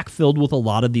 is backfilled with a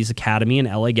lot of these Academy and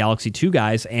LA Galaxy 2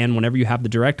 guys. And whenever you have the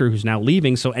director who's now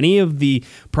leaving, so any of the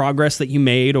progress progress that you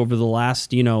made over the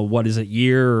last,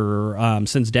 year or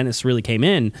since Dennis really came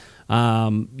in,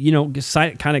 kind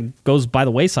of goes by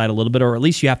the wayside a little bit, or at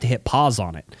least you have to hit pause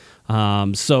on it.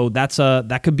 So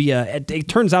that could be it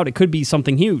turns out it could be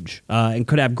something huge and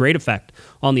could have great effect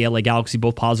on the LA Galaxy,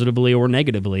 both positively or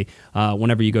negatively,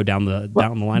 whenever you go down the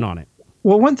line on it.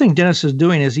 Well, one thing Dennis is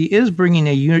doing is he is bringing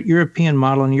a European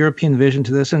model and European vision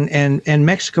to this, and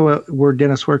Mexico, where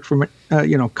Dennis worked for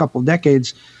a couple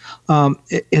decades,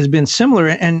 has been similar.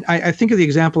 And I think of the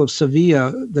example of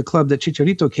Sevilla, the club that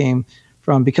Chicharito came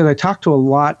from, because I talked to a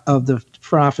lot of the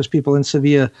front office people in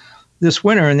Sevilla this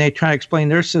winter, and they try to explain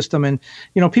their system. And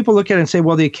people look at it and say,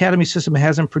 well, the academy system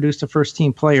hasn't produced a first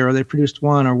team player, or they produced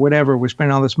one, or whatever. We're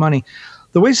spending all this money.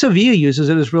 The way Sevilla uses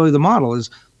it is really the model is.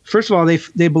 First of all,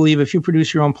 they believe if you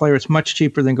produce your own player, it's much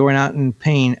cheaper than going out and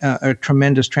paying a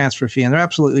tremendous transfer fee. And they're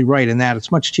absolutely right in that.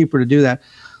 It's much cheaper to do that.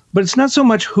 But it's not so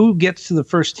much who gets to the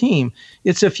first team.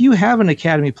 It's if you have an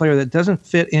academy player that doesn't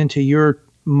fit into your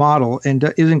model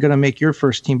and isn't going to make your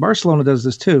first team. Barcelona does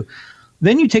this too.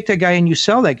 Then you take that guy and you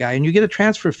sell that guy and you get a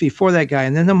transfer fee for that guy.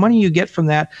 And then the money you get from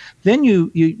that, then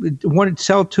you want to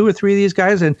sell 2 or 3 of these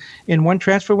guys and in one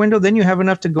transfer window, then you have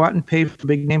enough to go out and pay for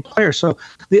big name players. So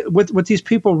what these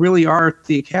people really are at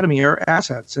the academy are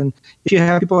assets. And if you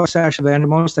have people like Sasha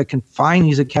Vandermost that can find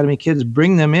these academy kids,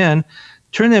 bring them in,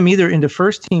 turn them either into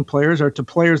first team players or to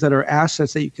players that are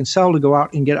assets that you can sell to go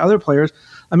out and get other players.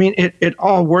 I mean, it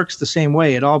all works the same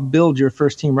way. It all builds your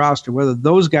first team roster, whether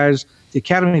those guys, the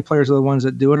academy players, are the ones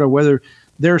that do it, or whether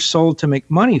they're sold to make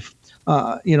money,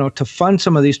 to fund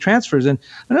some of these transfers. And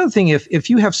another thing, if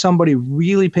you have somebody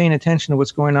really paying attention to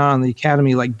what's going on in the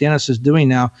academy, like Dennis is doing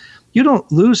now, you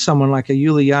don't lose someone like a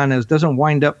Yuli Yanez, doesn't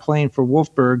wind up playing for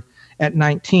Wolfsburg at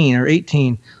 19 or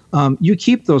 18. You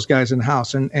keep those guys in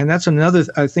house, and that's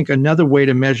another way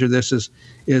to measure this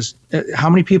is how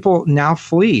many people now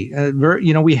flee.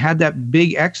 We had that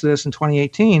big exodus in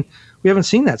 2018. We haven't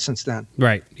seen that since then.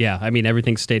 Right. Yeah. I mean,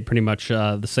 everything stayed pretty much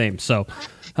the same. So,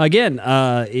 again,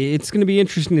 it's going to be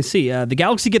interesting to see. The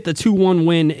Galaxy get the 2-1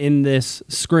 win in this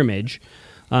scrimmage.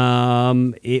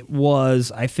 It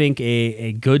was, I think,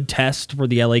 a good test for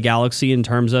the LA Galaxy in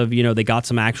terms of, they got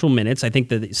some actual minutes. I think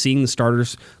that seeing the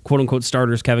starters, quote unquote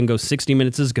starters, Kevin, go 60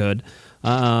 minutes is good.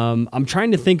 I'm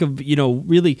trying to think of,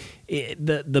 really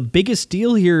the biggest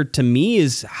deal here to me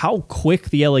is how quick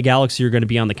the LA Galaxy are going to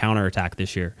be on the counterattack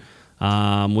this year.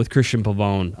 With Christian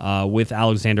Pavone, with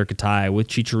Alexander Katai, with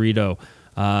Chicharito.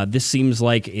 This seems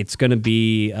like it's going to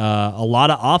be a lot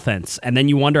of offense, and then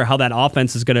you wonder how that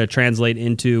offense is going to translate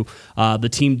into the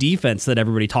team defense that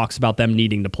everybody talks about them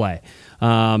needing to play.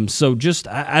 So just,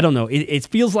 I don't know. It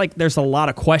feels like there's a lot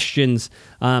of questions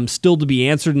still to be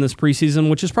answered in this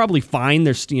preseason, which is probably fine.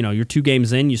 There's, you're 2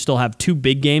 games in. You still have 2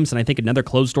 big games, and I think another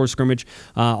closed-door scrimmage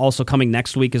also coming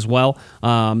next week as well.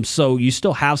 So you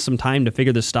still have some time to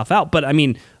figure this stuff out. But, I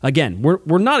mean, again,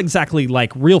 we're not exactly,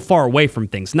 real far away from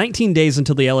things. 19 days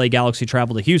until the LA Galaxy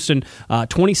travel to Houston,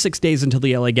 26 days until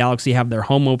the LA Galaxy have their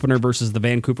home opener versus the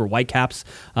Vancouver Whitecaps.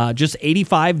 Just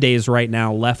 85 days right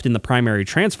now left in the primary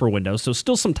transfer window, so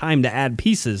still some time to add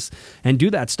pieces and do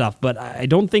that stuff. But I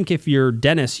don't think if you're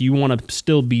Dennis, you want to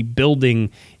still be building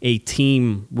a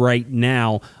team right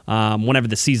now whenever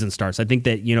the season starts. I think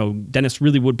that, Dennis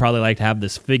really would probably like to have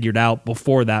this figured out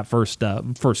before that first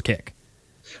kick.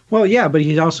 Well, yeah, but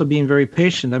he's also being very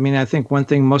patient. I mean, I think one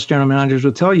thing most general managers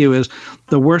will tell you is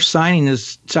the worst signing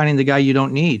is signing the guy you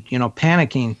don't need,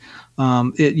 panicking.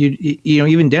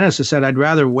 Even Dennis has said, I'd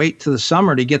rather wait to the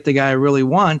summer to get the guy I really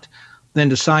want than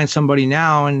to sign somebody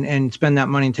now and spend that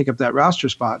money and take up that roster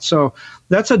spot. So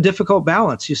that's a difficult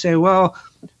balance. You say, well,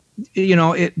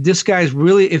 if this guy's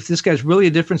really a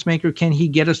difference maker, can he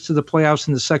get us to the playoffs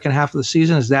in the second half of the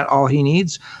season? Is that all he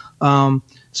needs?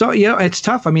 So, it's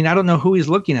tough. I mean, I don't know who he's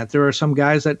looking at. There are some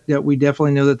guys that we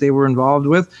definitely know that they were involved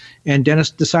with, and Dennis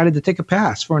decided to take a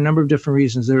pass for a number of different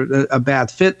reasons. There a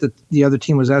bad fit, that the other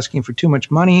team was asking for too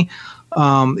much money.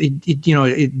 It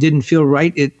didn't feel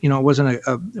right. It wasn't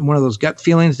one of those gut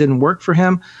feelings, didn't work for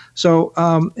him. So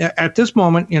at this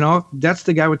moment, that's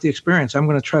the guy with the experience. I'm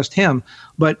going to trust him,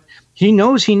 but he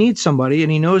knows he needs somebody,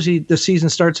 and he knows the season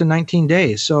starts in 19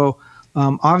 days. So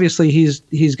obviously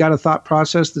he's got a thought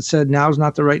process that said now's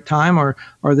not the right time, or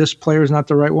this player is not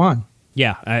the right one.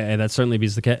 Yeah, that certainly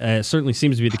certainly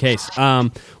seems to be the case.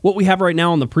 What we have right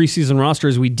now on the preseason roster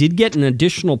is we did get an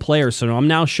additional player, so I'm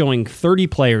now showing 30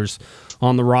 players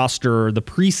on the roster, the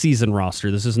preseason roster.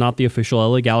 This is not the official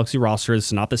LA Galaxy roster. This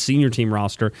is not the senior team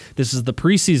roster. This is the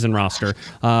preseason roster.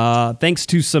 Thanks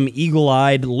to some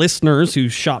eagle-eyed listeners who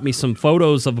shot me some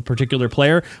photos of a particular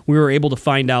player, we were able to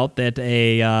find out that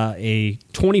a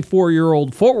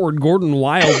 24-year-old forward Gordon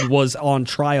Wild was on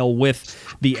trial with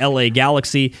the LA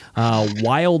Galaxy.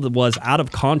 Wild was out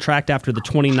of contract after the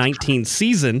 2019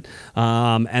 season,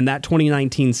 and that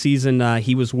 2019 season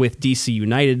he was with DC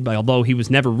United, although he was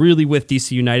never really with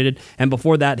DC United, and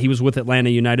before that he was with Atlanta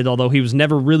United, although he was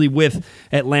never really with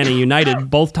Atlanta United,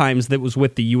 both times that was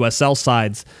with the USL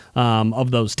sides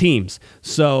of those teams.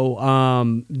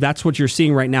 So that's what you're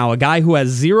seeing right now. A guy who has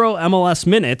 0 MLS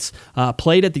minutes,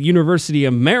 played at the University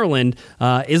of Maryland,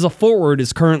 is a forward,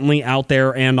 is currently out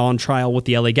there and on trial with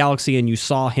the LA Galaxy, and you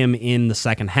saw him in the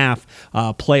second half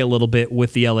play a little bit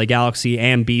with the LA Galaxy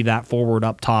and be that forward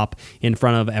up top in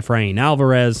front of Efrain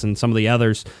Alvarez and some of the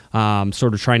others,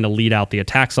 sort of trying to lead out the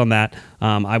attacks on that.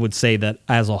 I would say that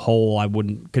as a whole, I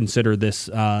wouldn't consider this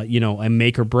a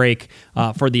make or break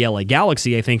for the LA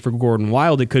Galaxy. I think for Gordon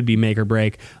Wild, it could be make or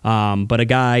break, but a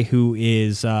guy who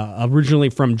is originally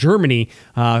from Germany,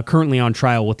 currently on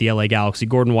trial with the LA Galaxy.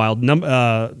 Gordon Wild,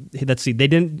 let's see,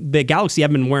 the Galaxy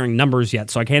haven't been wearing numbers yet,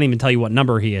 so I can't even tell you what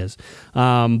number he is,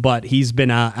 but he's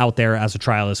been out there as a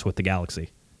trialist with the Galaxy.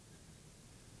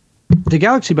 The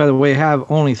Galaxy, by the way, have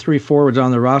only 3 forwards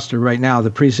on the roster right now, the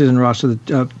preseason roster.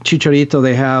 Chicharito,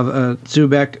 they have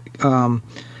Zubek,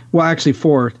 actually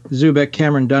 4, Zubek,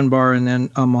 Cameron Dunbar, and then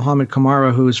Mohamed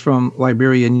Kamara, who's from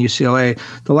Liberia and UCLA.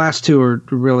 The last 2 are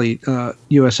really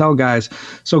USL guys.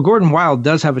 So Gordon Wild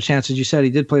does have a chance. As you said, he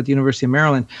did play at the University of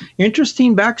Maryland.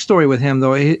 Interesting backstory with him,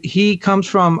 though. He comes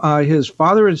from, his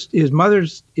mother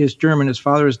is German, his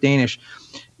father is Danish.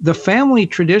 The family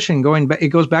tradition it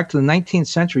goes back to the 19th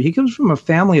century. He comes from a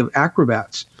family of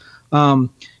acrobats.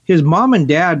 His mom and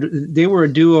dad, they were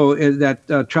a duo that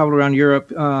traveled around Europe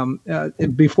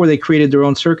before they created their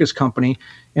own circus company.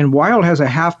 And Wild has a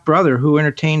half brother who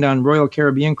entertained on Royal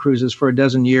Caribbean cruises for a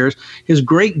dozen years. His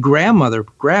great grandmother,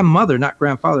 not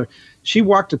grandfather, she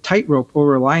walked a tightrope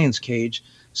over a lion's cage.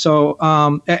 So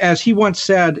as he once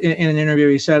said in an interview,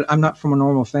 he said, "I'm not from a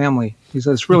normal family." He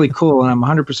said, "It's really cool, and I'm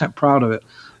 100% proud of it."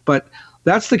 But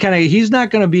that's the kind of he's not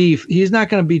going to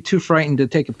be too frightened to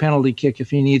take a penalty kick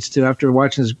if he needs to after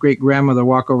watching his great grandmother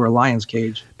walk over a lion's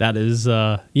cage. That is,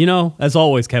 as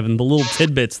always, Kevin, the little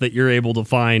tidbits that you're able to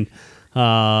find.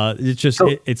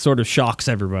 It sort of shocks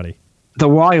everybody. The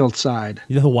wild side.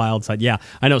 The wild side, yeah.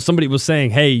 I know somebody was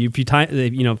saying, hey, if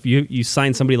you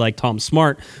sign somebody like Tom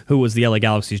Smart, who was the LA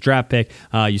Galaxy's draft pick,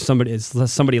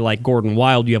 somebody like Gordon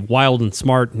Wild, you have Wild and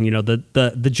Smart, and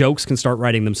the jokes can start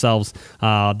writing themselves.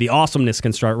 The awesomeness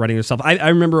can start writing themselves. I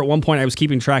remember at one point I was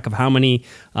keeping track of how many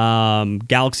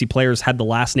Galaxy players had the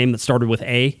last name that started with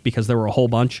A, because there were a whole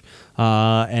bunch.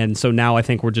 And so now I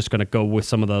think we're just going to go with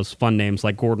some of those fun names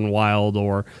like Gordon Wild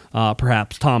or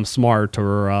perhaps Tom Smart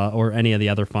or any of the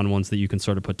other fun ones that you can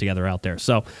sort of put together out there.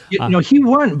 So he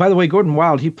won. By the way, Gordon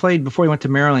Wild, he played before he went to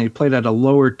Maryland. He played at a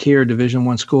lower tier Division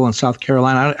I school in South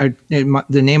Carolina.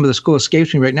 The name of the school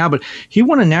escapes me right now, but he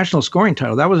won a national scoring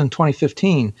title. That was in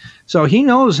 2015. So he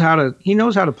knows how to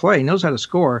play. He knows how to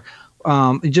score.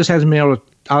 It just hasn't been able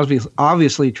to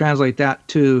obviously translate that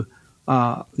to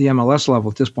the MLS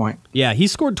level at this point. Yeah, he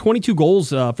scored 22 goals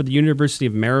for the University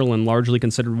of Maryland, largely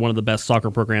considered one of the best soccer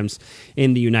programs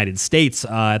in the United States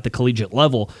at the collegiate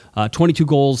level. 22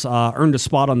 goals, earned a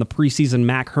spot on the preseason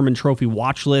Mac Hermann Trophy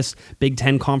watch list, Big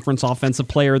Ten Conference Offensive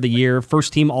Player of the Year,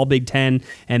 first team All Big Ten,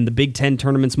 and the Big Ten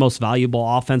Tournament's most valuable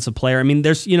offensive player. I mean,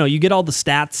 there's you get all the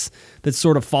stats that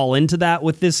sort of fall into that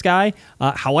with this guy.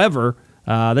 However,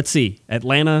 let's see.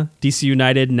 Atlanta, DC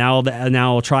United, now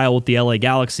a trial with the LA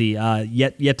Galaxy.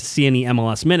 Yet to see any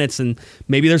MLS minutes, and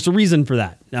maybe there's a reason for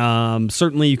that.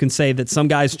 Certainly, you can say that some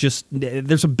guys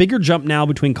there's a bigger jump now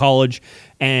between college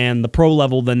and the pro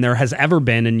level than there has ever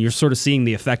been, and you're sort of seeing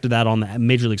the effect of that on the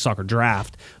Major League Soccer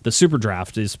draft. The Super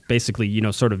Draft is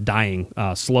basically sort of dying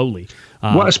slowly.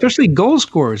 Well, especially goal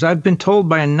scorers. I've been told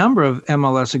by a number of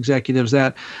MLS executives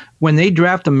that when they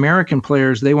draft American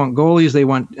players, they want goalies, they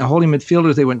want holding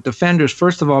midfielders, they want defenders,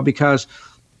 first of all, because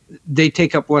they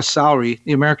take up less salary.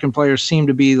 The American players seem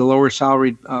to be the lower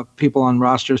salaried people on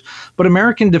rosters. But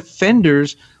American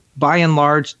defenders, by and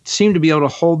large, seem to be able to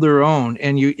hold their own.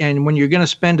 And when you're going to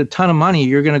spend a ton of money,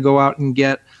 you're going to go out and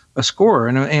get a scorer.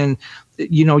 And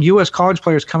U.S. college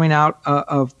players coming out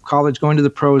of college, going to the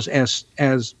pros as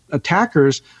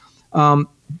attackers,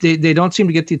 they don't seem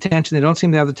to get the attention. They don't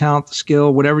seem to have the talent, the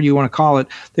skill, whatever you want to call it.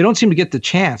 They don't seem to get the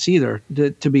chance either,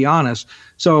 to be honest.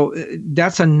 So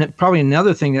that's probably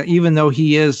another thing, that even though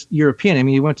he is European, I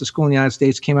mean, he went to school in the United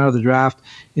States, came out of the draft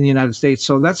in the United States.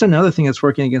 So that's another thing that's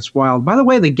working against Wild. By the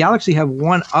way, the Galaxy have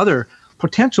one other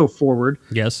potential forward.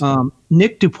 Yes.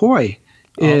 Nick Dupuy.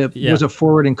 Was a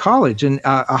forward in college, and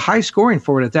a high-scoring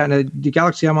forward at that. And the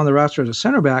Galaxy have him on the roster as a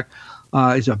center back.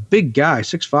 He's a big guy,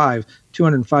 6'5",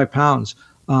 205 pounds,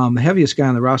 the heaviest guy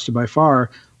on the roster by far.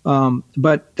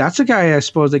 But that's a guy I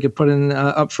suppose they could put in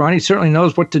up front. He certainly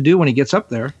knows what to do when he gets up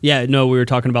there. Yeah, no, we were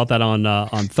talking about that on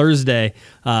Thursday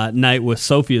night with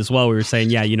Sophie as well. We were saying,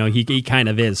 yeah, he kind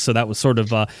of is. So that was sort of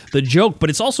the joke, but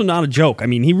it's also not a joke. I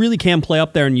mean, he really can play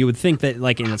up there, and you would think that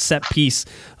like in a set piece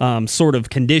sort of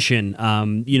condition,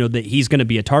 that he's going to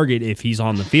be a target if he's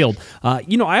on the field.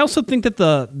 I also think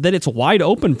that it's wide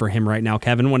open for him right now,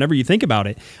 Kevin. Whenever you think about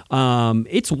it,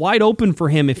 it's wide open for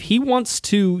him if he wants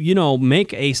to,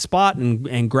 make a spot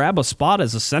and grab a spot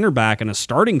as a center back and a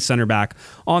starting center back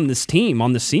on this team,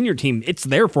 on the senior team. It's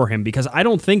there for him because I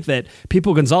don't think that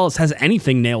Pipo Gonzalez has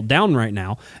anything nailed down right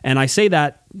now. And I say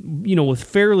that, with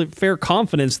fair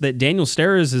confidence that Daniel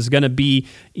Steres is going to be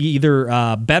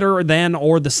either better than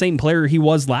or the same player he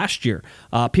was last year.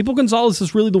 Pipo Gonzalez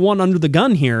is really the one under the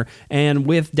gun here, and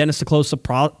with Dennis Declosa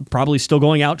probably still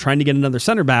going out trying to get another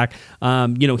center back,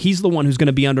 he's the one who's going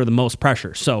to be under the most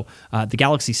pressure. So the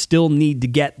Galaxy still need to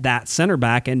get that center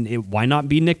back, and why not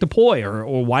be Nick DePoy,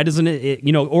 or why doesn't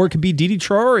or it could be Didi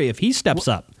Traore if he steps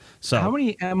up. So how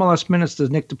many MLS minutes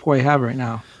does Nick DePoy have right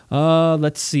now?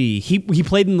 Let's see. He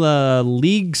played in the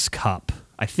Leagues Cup.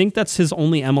 I think that's his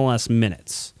only MLS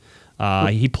minutes.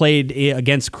 He played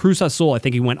against Cruz Azul. I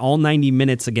think he went all 90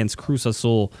 minutes against Cruz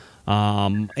Azul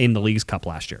in the Leagues Cup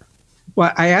last year.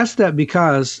 Well, I asked that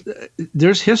because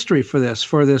there's history for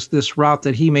this route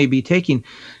that he may be taking.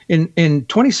 In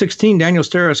 2016, Daniel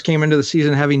Steres came into the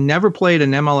season having never played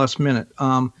an MLS minute.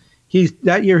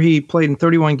 That year he played in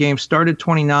 31 games, started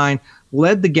 29,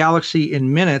 led the Galaxy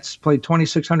in minutes, played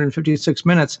 2,656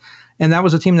 minutes, and that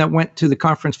was a team that went to the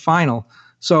conference final.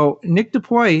 So Nick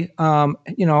DePoy,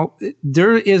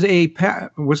 there is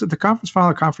was it the conference final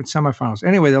or conference semifinals?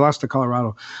 Anyway, they lost to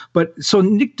Colorado. But so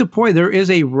Nick DePoy, there is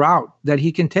a route that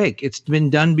he can take. It's been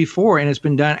done before, and it's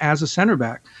been done as a center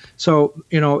back. So,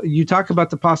 you talk about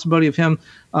the possibility of him,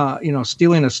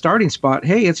 stealing a starting spot.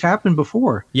 Hey, it's happened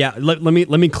before. Yeah, let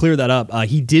me clear that up.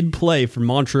 He did play for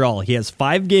Montreal. He has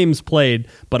 5 games played,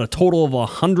 but a total of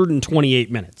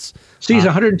 128 minutes. So he's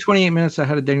 128 minutes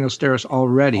ahead of Daniel Steres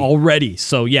already.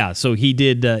 So yeah, so he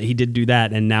did do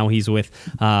that, and now he's with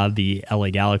the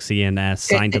LA Galaxy and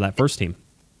signed to that first team.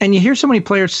 And you hear so many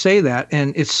players say that,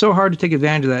 and it's so hard to take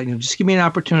advantage of that. Just give me an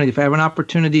opportunity. If I have an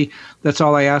opportunity, that's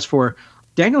all I ask for.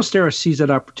 Daniel Steres sees that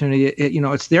opportunity.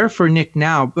 It's there for Nick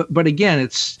now, but again,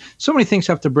 it's so many things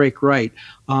have to break right.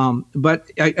 But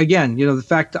again, the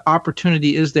fact the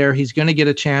opportunity is there, he's going to get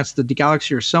a chance. The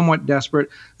Galaxy are somewhat desperate,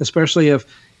 especially if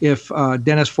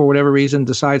Dennis, for whatever reason,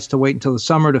 decides to wait until the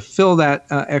summer to fill that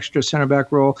extra center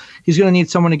back role. He's going to need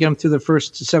someone to get him through the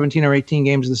first 17 or 18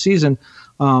 games of the season.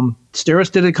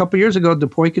 Steres did it a couple years ago.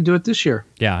 DePoy could do it this year.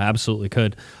 Yeah, absolutely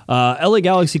could. LA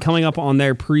Galaxy coming up on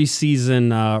their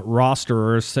preseason roster,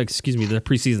 the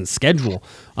preseason schedule.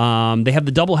 They have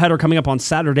the doubleheader coming up on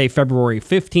Saturday, February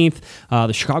 15th.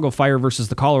 The Chicago Fire versus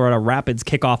the Colorado Rapids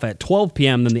kick off at 12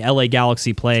 p.m. Then the LA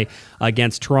Galaxy play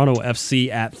against Toronto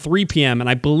FC at 3 p.m. And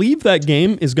I believe that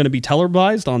game is going to be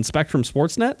televised on Spectrum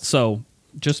Sportsnet. So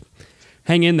just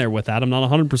hang in there with that. I'm not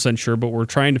 100% sure, but we're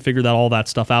trying to figure all that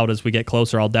stuff out as we get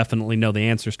closer. I'll definitely know the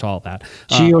answers to all that.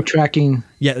 Geo-tracking.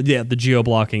 Yeah, the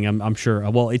geo-blocking, I'm sure.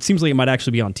 Well, it seems like it might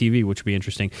actually be on TV, which would be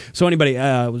interesting. So anybody,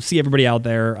 see everybody out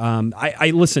there.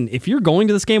 I listen, if you're going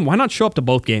to this game, why not show up to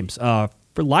both games?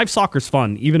 For live soccer's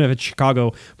fun, even if it's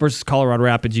Chicago versus Colorado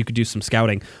Rapids, you could do some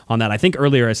scouting on that. I think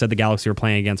earlier I said the Galaxy were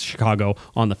playing against Chicago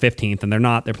on the 15th, and they're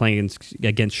not. They're playing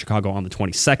against Chicago on the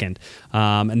 22nd,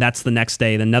 and that's the next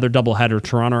day. Another doubleheader,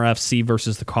 Toronto FC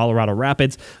versus the Colorado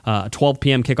Rapids, a 12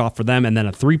 p.m. kickoff for them, and then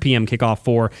a 3 p.m. kickoff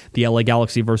for the LA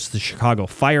Galaxy versus the Chicago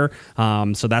Fire.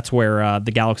 So that's where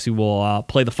the Galaxy will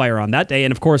play the Fire on that day,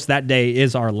 and of course that day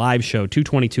is our live show,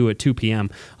 222 at 2 p.m.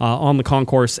 On the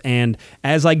concourse. And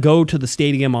as I go to the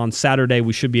stadium on Saturday,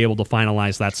 we should be able to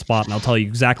finalize that spot, and I'll tell you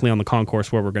exactly on the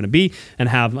concourse where we're going to be and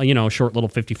have a short little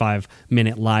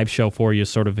 55-minute live show for you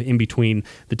sort of in between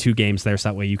the two games there, so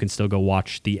that way you can still go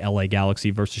watch the LA Galaxy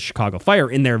versus Chicago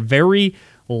Fire in their very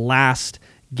last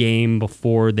game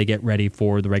before they get ready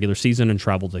for the regular season and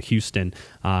travel to Houston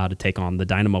to take on the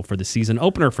Dynamo for the season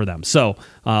opener for them. So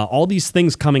all these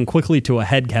things coming quickly to a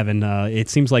head, Kevin. It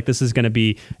seems like this is going to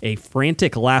be a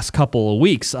frantic last couple of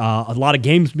weeks. A lot of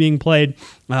games being played,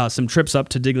 some trips up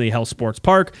to Dignity Health Sports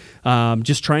Park,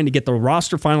 just trying to get the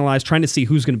roster finalized, trying to see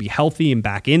who's going to be healthy and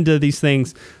back into these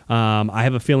things. I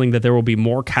have a feeling that there will be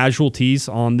more casualties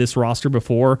on this roster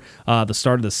before the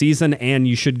start of the season, and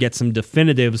you should get some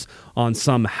definitives on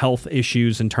some health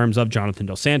issues in terms of Jonathan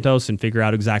Dos Santos and figure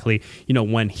out exactly,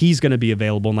 when he's going to be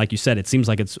available. And like you said, it seems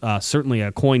like it's certainly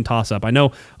a coin toss-up. I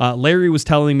know Larry was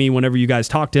telling me whenever you guys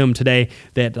talked to him today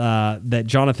that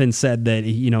Jonathan said that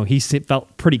he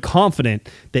felt pretty confident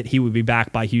that he would be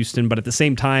back by Houston, but at the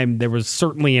same time, there was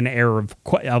certainly an air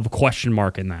of question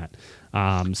mark in that.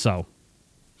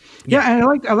 Yeah,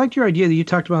 and I liked your idea that you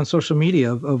talked about on social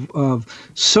media of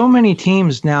so many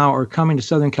teams now are coming to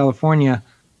Southern California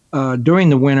during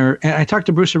the winter. And I talked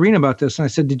to Bruce Arena about this, and I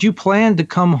said, did you plan to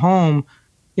come home?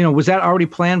 Was that already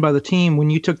planned by the team when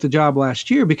you took the job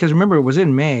last year? Because remember, it was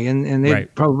in May, and they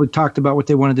probably talked about what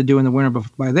they wanted to do in the winter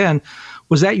by then.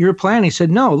 Was that your plan? He said,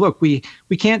 no, look, we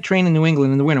can't train in New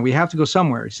England in the winter. We have to go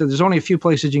somewhere. He said, there's only a few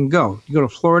places you can go. You go to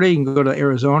Florida, you can go to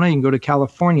Arizona, you can go to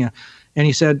California. And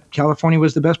he said California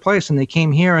was the best place, and they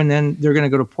came here, and then they're going to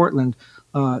go to Portland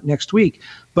next week.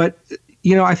 But,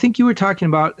 I think you were talking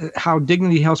about how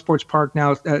Dignity Health Sports Park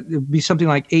now, it'll be something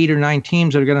like 8 or 9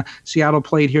 teams that are going to, Seattle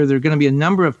played here. There are going to be a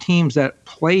number of teams that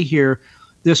play here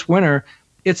this winter.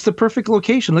 It's the perfect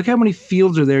location. Look how many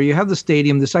fields are there. You have the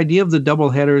stadium, this idea of the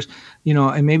double headers,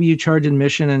 and maybe you charge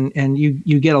admission and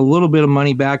you get a little bit of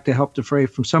money back to help defray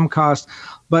from some cost.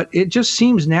 But it just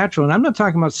seems natural. And I'm not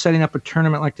talking about setting up a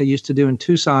tournament like they used to do in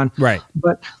Tucson. Right.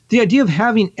 But the idea of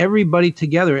having everybody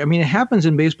together, I mean, it happens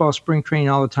in baseball spring training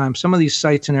all the time. Some of these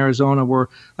sites in Arizona where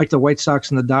like the White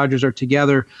Sox and the Dodgers are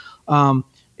together,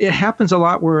 it happens a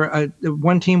lot where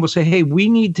one team will say, hey, we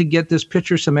need to get this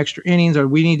pitcher some extra innings, or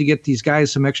we need to get these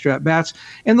guys some extra at-bats,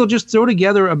 and they'll just throw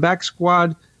together a back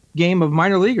squad game of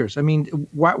minor leaguers. I mean,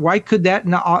 why could that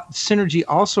synergy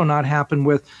also not happen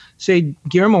with, say,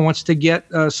 Guillermo wants to get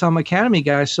some academy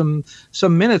guys some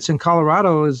minutes, and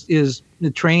Colorado is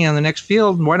training on the next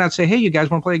field. Why not say, hey, you guys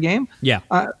want to play a game? Yeah.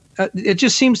 It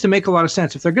just seems to make a lot of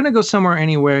sense. If they're going to go somewhere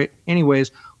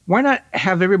anyways, why not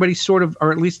have everybody sort of,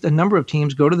 or at least a number of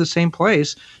teams, go to the same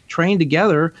place, train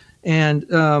together? And,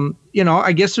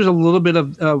 I guess there's a little bit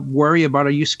of worry about,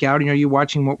 are you scouting? Are you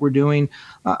watching what we're doing?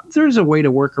 There's a way to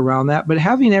work around that. But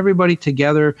having everybody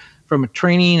together from a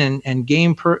training and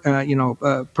game,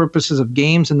 purposes of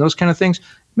games and those kind of things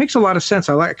makes a lot of sense.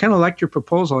 I kind of liked your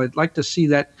proposal. I'd like to see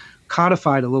that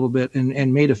codified a little bit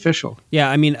and made official.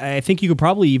 Yeah, I mean, I think you could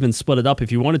probably even split it up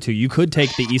if you wanted to. You could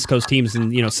take the East Coast teams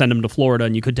and send them to Florida,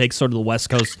 and you could take sort of the West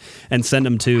Coast and send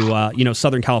them to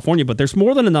Southern California. But there's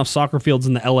more than enough soccer fields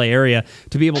in the LA area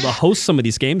to be able to host some of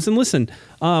these games. And listen,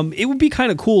 it would be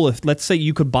kind of cool if, let's say,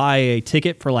 you could buy a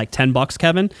ticket for like $10,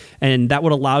 Kevin, and that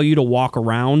would allow you to walk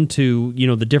around to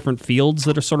the different fields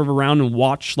that are sort of around and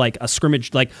watch like a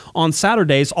scrimmage. Like on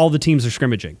Saturdays, all the teams are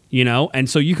scrimmaging, and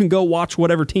so you can go watch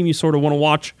whatever team you sort of want to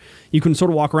watch. You can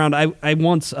sort of walk around.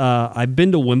 I've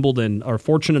been to Wimbledon, or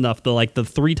fortunate enough, the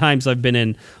 3 times I've been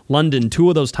in London, 2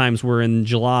 of those times were in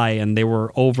July, and they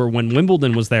were over when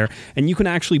Wimbledon was there. And you can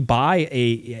actually buy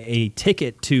a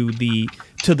ticket to the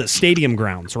stadium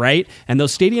grounds, right? And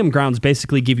those stadium grounds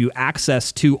basically give you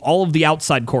access to all of the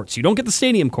outside courts. You don't get the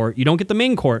stadium court, you don't get the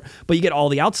main court, but you get all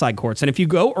the outside courts. And if you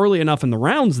go early enough in the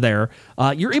rounds there,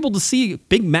 you're able to see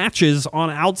big matches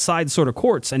on outside sort of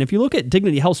courts. And if you look at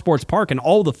Dignity Health Sports Park and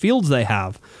all the fields they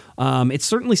have, it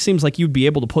certainly seems like you'd be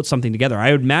able to put something together.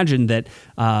 I would imagine that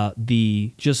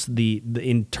in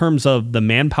terms of the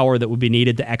manpower that would be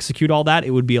needed to execute all that,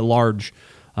 it would be a large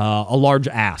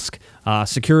ask.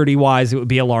 Security-wise, it would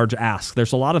be a large ask.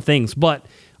 There's a lot of things, but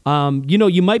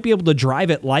you might be able to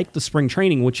drive it like the spring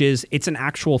training, which is it's an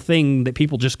actual thing that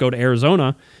people just go to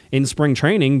Arizona in spring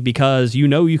training because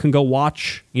you can go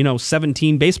watch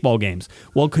 17 baseball games.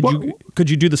 Well,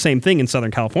 could you do the same thing in Southern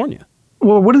California?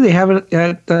 Well, what do they have at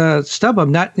StubHub?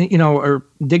 Not, or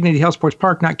Dignity Health Sports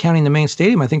Park, not counting the main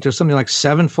stadium. I think there's something like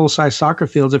 7 full-size soccer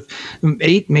fields,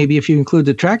 8 maybe if you include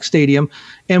the track stadium.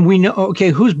 And we know,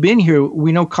 okay, who's been here?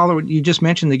 We know Colorado. You just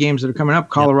mentioned the games that are coming up: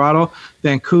 Colorado, yep.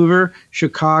 Vancouver,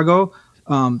 Chicago,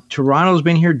 Toronto's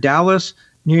been here, Dallas,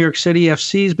 New York City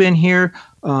FC's been here,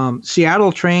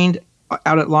 Seattle trained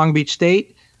out at Long Beach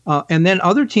State. And then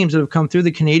other teams that have come through,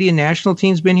 the Canadian national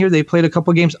team's been here. They played a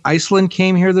couple games. Iceland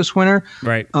came here this winter.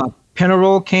 Right.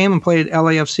 Penarol came and played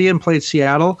LAFC and played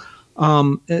Seattle.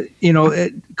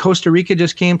 Costa Rica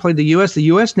just came, played the U.S. The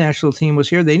U.S. national team was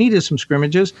here. They needed some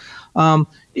scrimmages.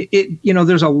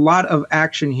 There's a lot of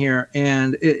action here,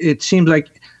 and it seems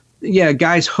like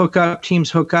guys hook up,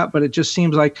 teams hook up, but it just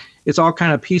seems like it's all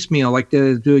kind of piecemeal. Like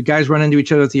the guys run into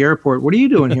each other at the airport. What are you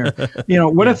doing here?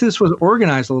 What if this was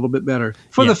organized a little bit better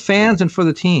for the fans and for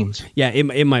the teams? Yeah,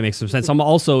 it might make some sense.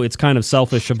 It's kind of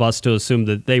selfish of us to assume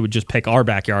that they would just pick our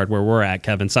backyard where we're at,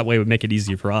 Kevin. So that way it would make it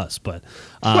easier for us. But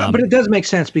it does make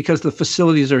sense because the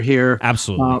facilities are here.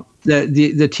 Absolutely.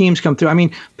 The teams come through. I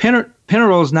mean,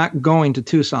 Penarol is not going to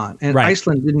Tucson, and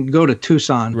Iceland didn't go to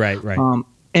Tucson. Right.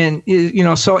 And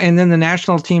and then the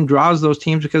national team draws those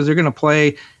teams because they're going to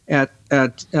play at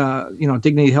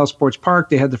Dignity Health Sports Park.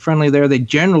 They had the friendly there. They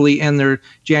generally end their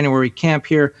January camp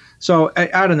here. So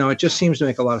I don't know. It just seems to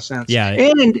make a lot of sense. Yeah.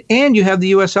 And you have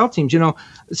the USL teams.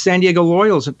 San Diego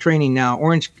Loyals are training now.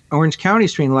 Orange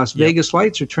County's training. Las Vegas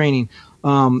Lights are training.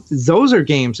 Those are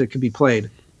games that could be played.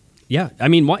 Yeah, I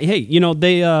mean, hey,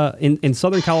 they in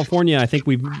Southern California, I think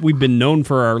we've been known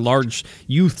for our large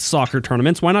youth soccer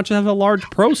tournaments. Why not just have a large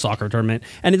pro soccer tournament?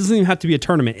 And it doesn't even have to be a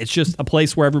tournament. It's just a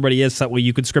place where everybody is, so that way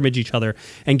you could scrimmage each other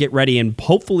and get ready, and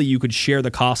hopefully you could share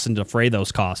the costs and defray those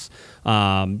costs,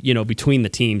 between the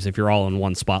teams if you're all in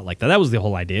one spot like that. That was the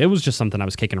whole idea. It was just something I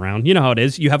was kicking around. You know how it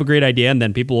is. You have a great idea, and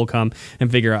then people will come and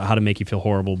figure out how to make you feel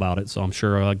horrible about it. So I'm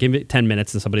sure give it 10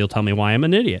 minutes and somebody will tell me why I'm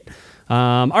an idiot.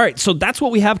 All right, so that's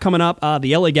what we have coming up.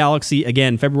 The LA Galaxy,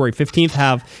 again, February 15th,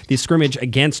 have the scrimmage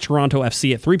against Toronto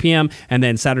FC at 3 p.m., and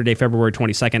then Saturday, February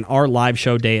 22nd, our live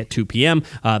show day at 2 p.m.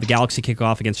 The Galaxy kick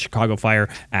off against Chicago Fire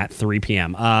at 3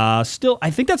 p.m. Still,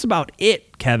 I think that's about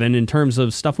it, Kevin, in terms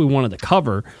of stuff we wanted to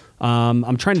cover.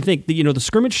 I'm trying to think. The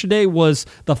scrimmage today was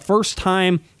the first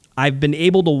time I've been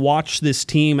able to watch this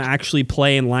team actually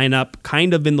play and line up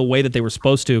kind of in the way that they were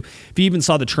supposed to. If you even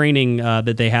saw the training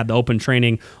that they had, the open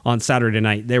training on Saturday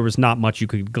night, there was not much you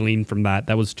could glean from that.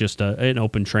 That was just an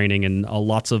open training and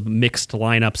lots of mixed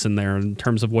lineups in there in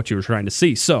terms of what you were trying to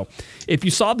see. So if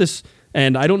you saw this,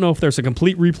 and I don't know if there's a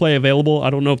complete replay available. I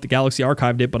don't know if the Galaxy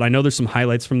archived it, but I know there's some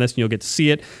highlights from this, and you'll get to see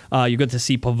it. You get to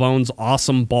see Pavone's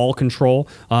awesome ball control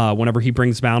whenever he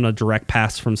brings down a direct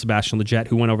pass from Sebastian Lletget,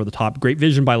 who went over the top. Great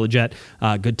vision by Lletget.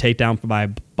 Good takedown by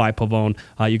Pavone.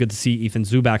 You get to see Ethan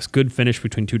Zubak's good finish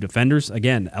between two defenders.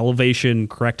 Again, elevation,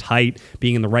 correct height,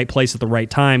 being in the right place at the right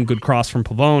time. Good cross from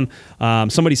Pavone.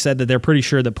 Somebody said that they're pretty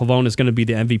sure that Pavone is going to be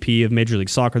the MVP of Major League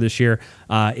Soccer this year.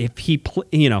 If he,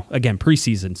 again,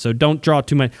 preseason, so don't draw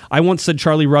too much. I once said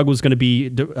Charlie Rugg was going to be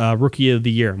Rookie of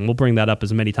the Year, and we'll bring that up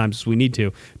as many times as we need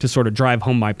to sort of drive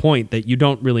home my point that you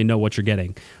don't really know what you're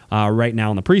getting right now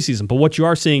in the preseason. But what you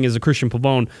are seeing is a Christian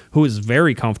Pavone who is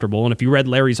very comfortable. And if you read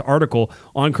Larry's article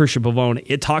on Christian Pavone,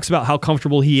 it talks about how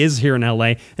comfortable he is here in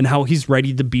LA and how he's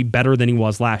ready to be better than he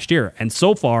was last year. And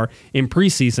so far in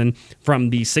preseason,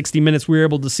 from the 60 minutes we were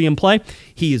able to see him play,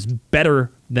 he is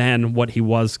better than what he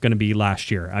was going to be last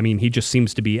year. I mean, he just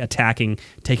seems to be attacking,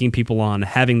 taking people on,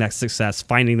 having that success,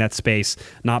 finding that space,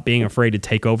 not being afraid to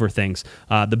take over things.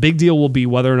 The big deal will be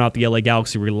whether or not the LA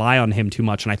Galaxy rely on him too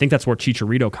much, and I think that's where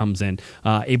Chicharito comes in,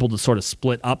 able to sort of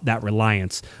split up that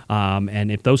reliance.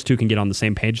 And if those two can get on the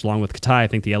same page along with Katai, I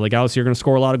think the LA Galaxy are going to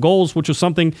score a lot of goals, which was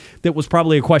something that was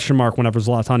probably a question mark whenever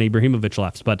Zlatan Ibrahimovic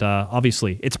left. But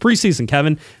obviously, it's preseason,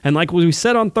 Kevin, and like we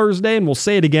said on Thursday, and we'll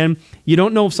say it again, you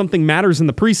don't know if something matters in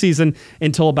the preseason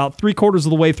until about 3/4 of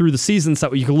the way through the season, so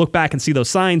that you can look back and see those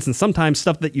signs, and sometimes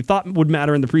stuff that you thought would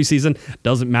matter in the preseason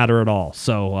doesn't matter at all.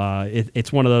 So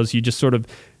it's one of those, you just sort of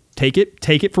take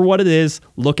it for what it is,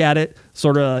 look at it,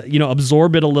 sort of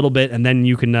absorb it a little bit, and then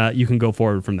you can go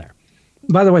forward from there.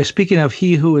 By the way, speaking of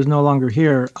he who is no longer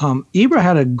here, Ibra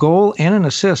had a goal and an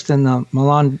assist in the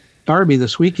Milan derby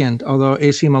this weekend, although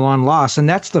AC Milan lost, and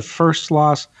that's the first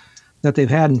loss that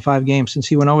they've had in 5 games since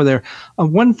he went over there.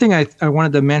 One thing I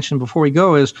wanted to mention before we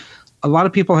go is a lot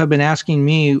of people have been asking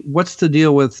me, what's the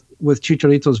deal with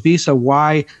Chicharito's visa?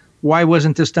 Why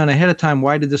wasn't this done ahead of time?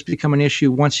 Why did this become an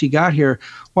issue once he got here?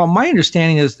 Well, my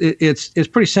understanding is it's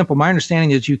pretty simple. My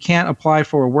understanding is you can't apply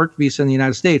for a work visa in the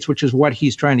United States, which is what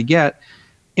he's trying to get,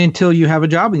 until you have a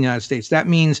job in the United States. That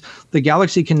means the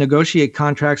Galaxy can negotiate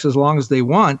contracts as long as they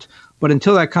want, but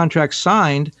until that contract's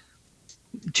signed,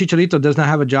 Chicharito does not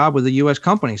have a job with a U.S.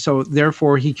 company, so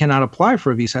therefore he cannot apply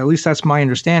for a visa. At least that's my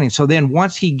understanding. So then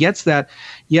once he gets that,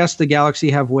 yes, the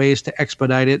Galaxy have ways to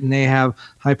expedite it, and they have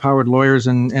high-powered lawyers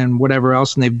and whatever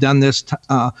else, and they've done this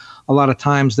a lot of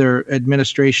times. Their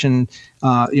administration,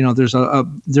 there's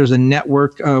a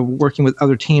network working with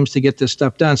other teams to get this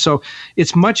stuff done. So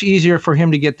it's much easier for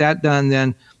him to get that done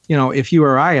than if you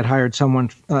or I had hired someone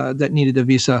that needed a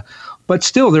visa. But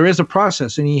still, there is a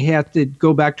process, and he had to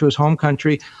go back to his home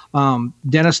country.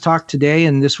 Dennis talked today,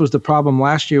 and this was the problem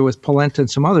last year with Polenta and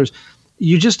some others.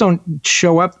 you just don't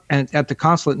show up at the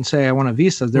consulate and say, I want a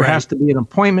visa. There has to be an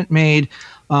appointment made.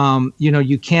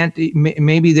 You can't,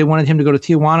 maybe they wanted him to go to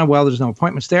Tijuana. Well, there's no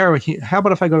appointments there. How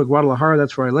about if I go to Guadalajara?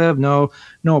 That's where I live. No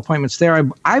appointments there.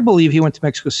 I believe he went to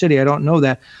Mexico City. I don't know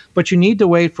that. But you need to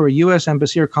wait for a U.S.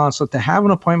 embassy or consulate to have an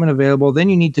appointment available. Then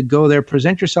you need to go there,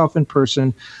 present yourself in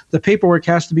person. The paperwork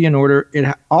has to be in order.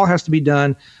 It all has to be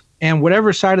done. And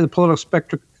whatever side of the political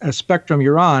spectrum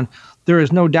you're on, there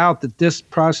is no doubt that this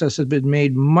process has been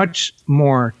made much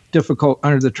more difficult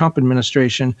under the Trump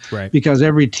administration, because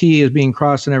every T is being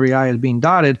crossed and every I is being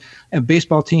dotted. And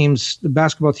baseball teams, the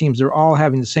basketball teams, they're all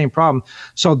having the same problem.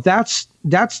 So that's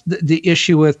the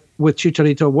issue with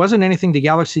Chicharito. It wasn't anything the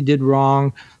Galaxy did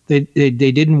wrong. They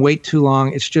didn't wait too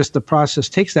long. It's just the process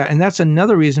takes that. And that's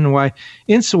another reason why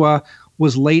Insua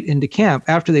was late into camp.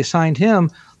 After they signed him,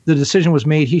 the decision was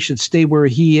made he should stay where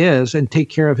he is and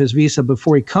take care of his visa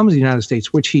before he comes to the United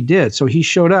States, which he did. So he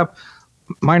showed up.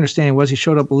 My understanding was he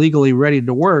showed up legally ready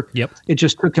to work. Yep. It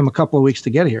just took him a couple of weeks to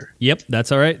get here. Yep, that's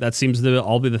all right. That seems to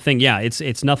all be the thing. Yeah,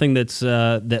 it's nothing that's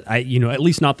that I, at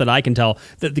least not that I can tell,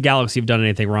 that the Galaxy have done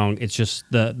anything wrong. It's just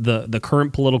the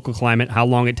current political climate, how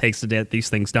long it takes to get these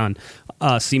things done,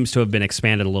 seems to have been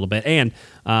expanded a little bit. And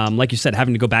like you said,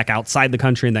 having to go back outside the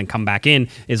country and then come back in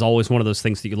is always one of those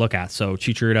things that you look at. So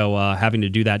Chicharito having to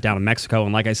do that down in Mexico,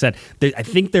 and like I said, I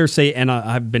think they're saying, and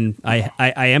I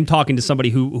am talking to somebody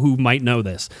who might know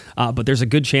this, but there's a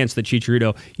good chance that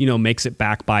Chicharito, makes it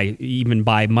back by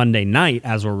Monday night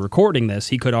as we're recording this.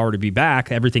 He could already be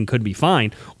back. Everything could be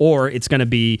fine, or it's going to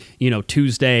be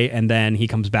Tuesday, and then he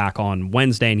comes back on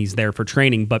Wednesday and he's there for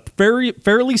training. But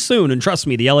fairly soon, and trust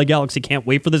me, the LA Galaxy can't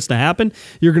wait for this to happen.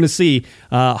 You're going to see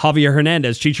Javier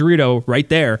Hernandez, Chicharito, right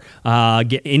there,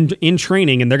 get in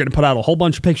training, and they're going to put out a whole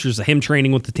bunch of pictures of him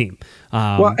training with the team.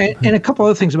 Well, and a couple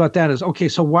other things about that is, okay,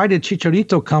 so why did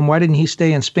Chicharito come? Why didn't he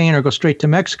stay in Spain or go straight to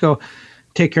Mexico,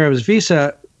 take care of his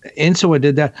visa? Insua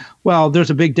did that. Well, there's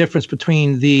a big difference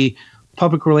between the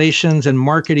public relations and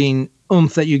marketing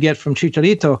oomph that you get from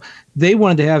Chicharito. They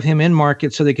wanted to have him in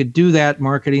market so they could do that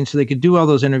marketing, so they could do all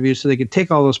those interviews, so they could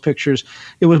take all those pictures.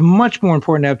 It was much more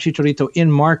important to have Chicharito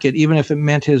in market, even if it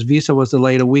meant his visa was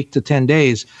delayed a week to 10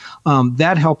 days.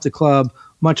 That helped the club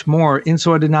much more.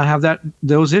 Insua did not have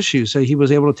those issues, so he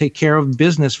was able to take care of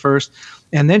business first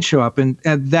and then show up, and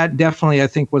that definitely, I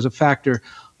think, was a factor.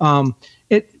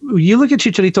 You look at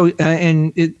Chicharito,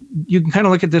 and you can kind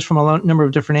of look at this from a number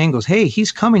of different angles. Hey, he's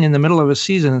coming in the middle of a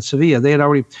season in Sevilla. They had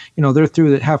already,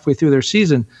 they're halfway through their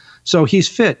season. So he's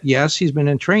fit. Yes, he's been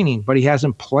in training, but he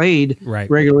hasn't played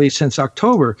regularly since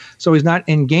October. So he's not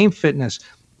in game fitness.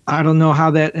 I don't know how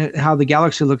the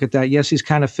Galaxy look at that. Yes, he's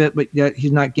kind of fit, but yet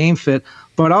he's not game fit.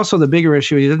 But also the bigger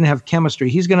issue, he doesn't have chemistry.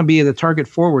 He's going to be the target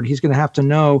forward. He's going to have to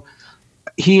know.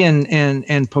 He and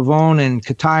Pavone and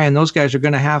Katai and those guys are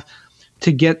going to have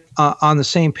to get on the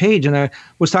same page. And I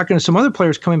was talking to some other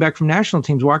players coming back from national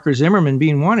teams, Walker Zimmerman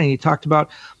being one, and he talked about,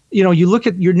 you look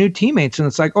at your new teammates and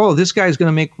it's like, oh, this guy's going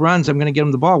to make runs. I'm going to get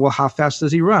him the ball. Well, how fast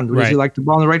does he run? Does he like the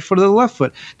ball on the right foot or the left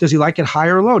foot? Does he like it high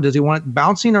or low? Does he want it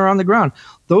bouncing or on the ground?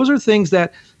 Those are things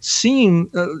that seem,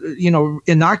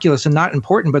 innocuous and not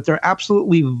important, but they're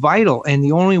absolutely vital. And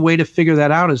the only way to figure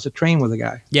that out is to train with a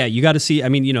guy. Yeah, you got to see. I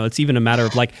mean, it's even a matter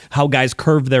of like how guys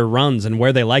curve their runs and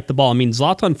where they like the ball. I mean,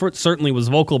 Zlatan Furt certainly was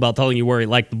vocal about telling you where he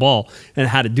liked the ball and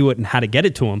how to do it and how to get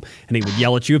it to him. And he would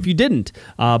yell at you if you didn't.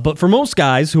 But for most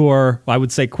guys who are, I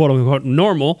would say, quote unquote,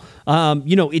 normal,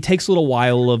 it takes a little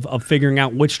while of figuring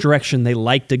out which direction they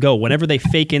like to go. Whenever they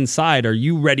fake inside, are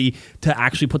you ready to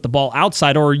actually put the ball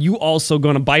outside, or are you also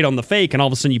going to bite on the fake and all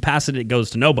of a sudden you pass it goes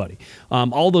to nobody?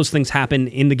 All those things happen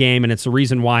in the game, and it's the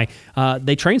reason why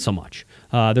they train so much.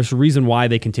 There's a reason why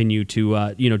they continue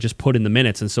to just put in the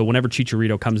minutes. And so whenever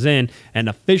Chicharito comes in and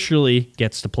officially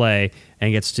gets to play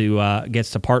and gets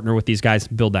to partner with these guys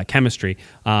and build that chemistry,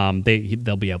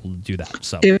 they'll be able to do that.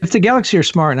 So if the Galaxy are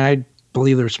smart, and I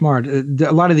believe they're smart,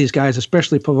 a lot of these guys,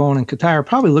 especially Pavone and Katai, are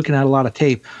probably looking at a lot of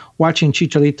tape, watching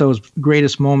Chicharito's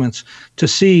greatest moments to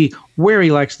see where he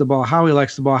likes the ball, how he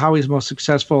likes the ball, how he's most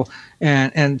successful.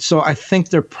 And so I think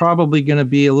they're probably going to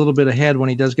be a little bit ahead when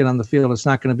he does get on the field. It's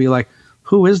not going to be like,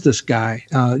 who is this guy?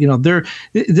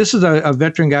 This is a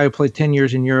veteran guy who played 10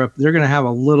 years in Europe. They're going to have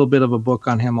a little bit of a book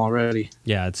on him already.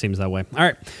 Yeah, it seems that way. All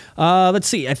right. Let's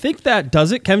see. I think that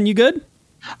does it. Kevin, you good?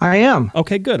 I am.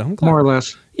 Okay, good. I'm glad. More or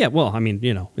less. Yeah, well, I mean,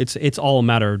 it's all a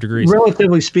matter of degrees.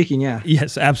 Relatively speaking, yeah.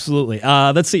 Yes, absolutely.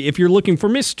 Let's see. If you're looking for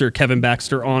Mr. Kevin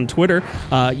Baxter on Twitter,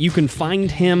 you can find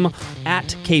him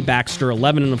at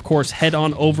KBaxter11. And, of course, head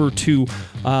on over to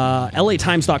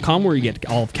LATimes.com, where you get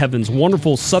all of Kevin's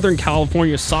wonderful Southern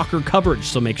California soccer coverage.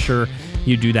 So make sure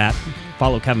you do that.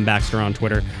 follow Kevin Baxter on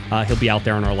Twitter. He'll be out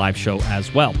there on our live show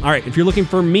as well. All right, if you're looking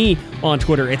for me on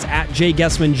Twitter, it's at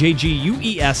jguessman,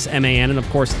 JGUESMAN, and of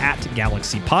course at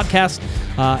Galaxy Podcast.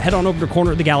 Head on over to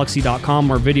cornerofthegalaxy.com.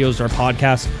 Our videos, our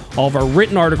podcasts, all of our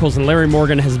written articles, and Larry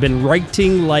Morgan has been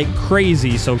writing like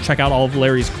crazy, so check out all of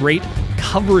Larry's great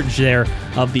coverage there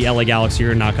of the LA Galaxy.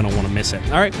 You're not going to want to miss it.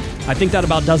 All right, I think that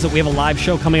about does it. We have a live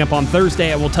show coming up on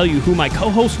Thursday. I will tell you who my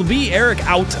co-host will be. Eric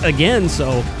out again,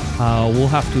 so we'll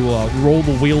have to roll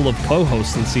the wheel of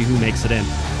co-hosts and see who makes it in.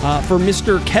 For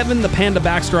Mr. Kevin the Panda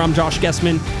Baxter, I'm Josh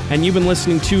Guessman, and you've been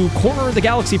listening to Corner of the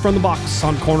Galaxy from the box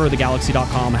on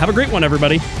cornerofthegalaxy.com. Have a great one,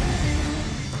 everybody.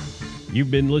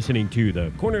 You've been listening to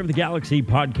the Corner of the Galaxy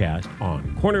podcast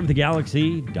on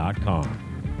cornerofthegalaxy.com.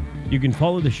 You can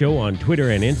follow the show on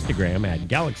Twitter and Instagram at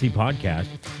Galaxy Podcast,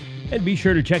 and be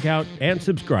sure to check out and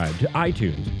subscribe to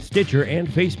iTunes, Stitcher, and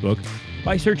Facebook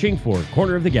by searching for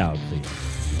Corner of the Galaxy.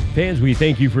 Fans, we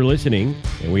thank you for listening,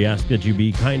 and we ask that you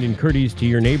be kind and courteous to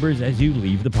your neighbors as you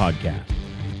leave the podcast.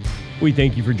 We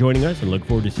thank you for joining us and look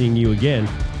forward to seeing you again.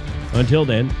 Until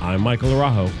then, I'm Michael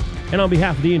Araujo, and on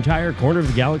behalf of the entire Corner of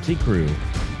the Galaxy crew,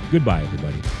 goodbye,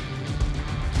 everybody.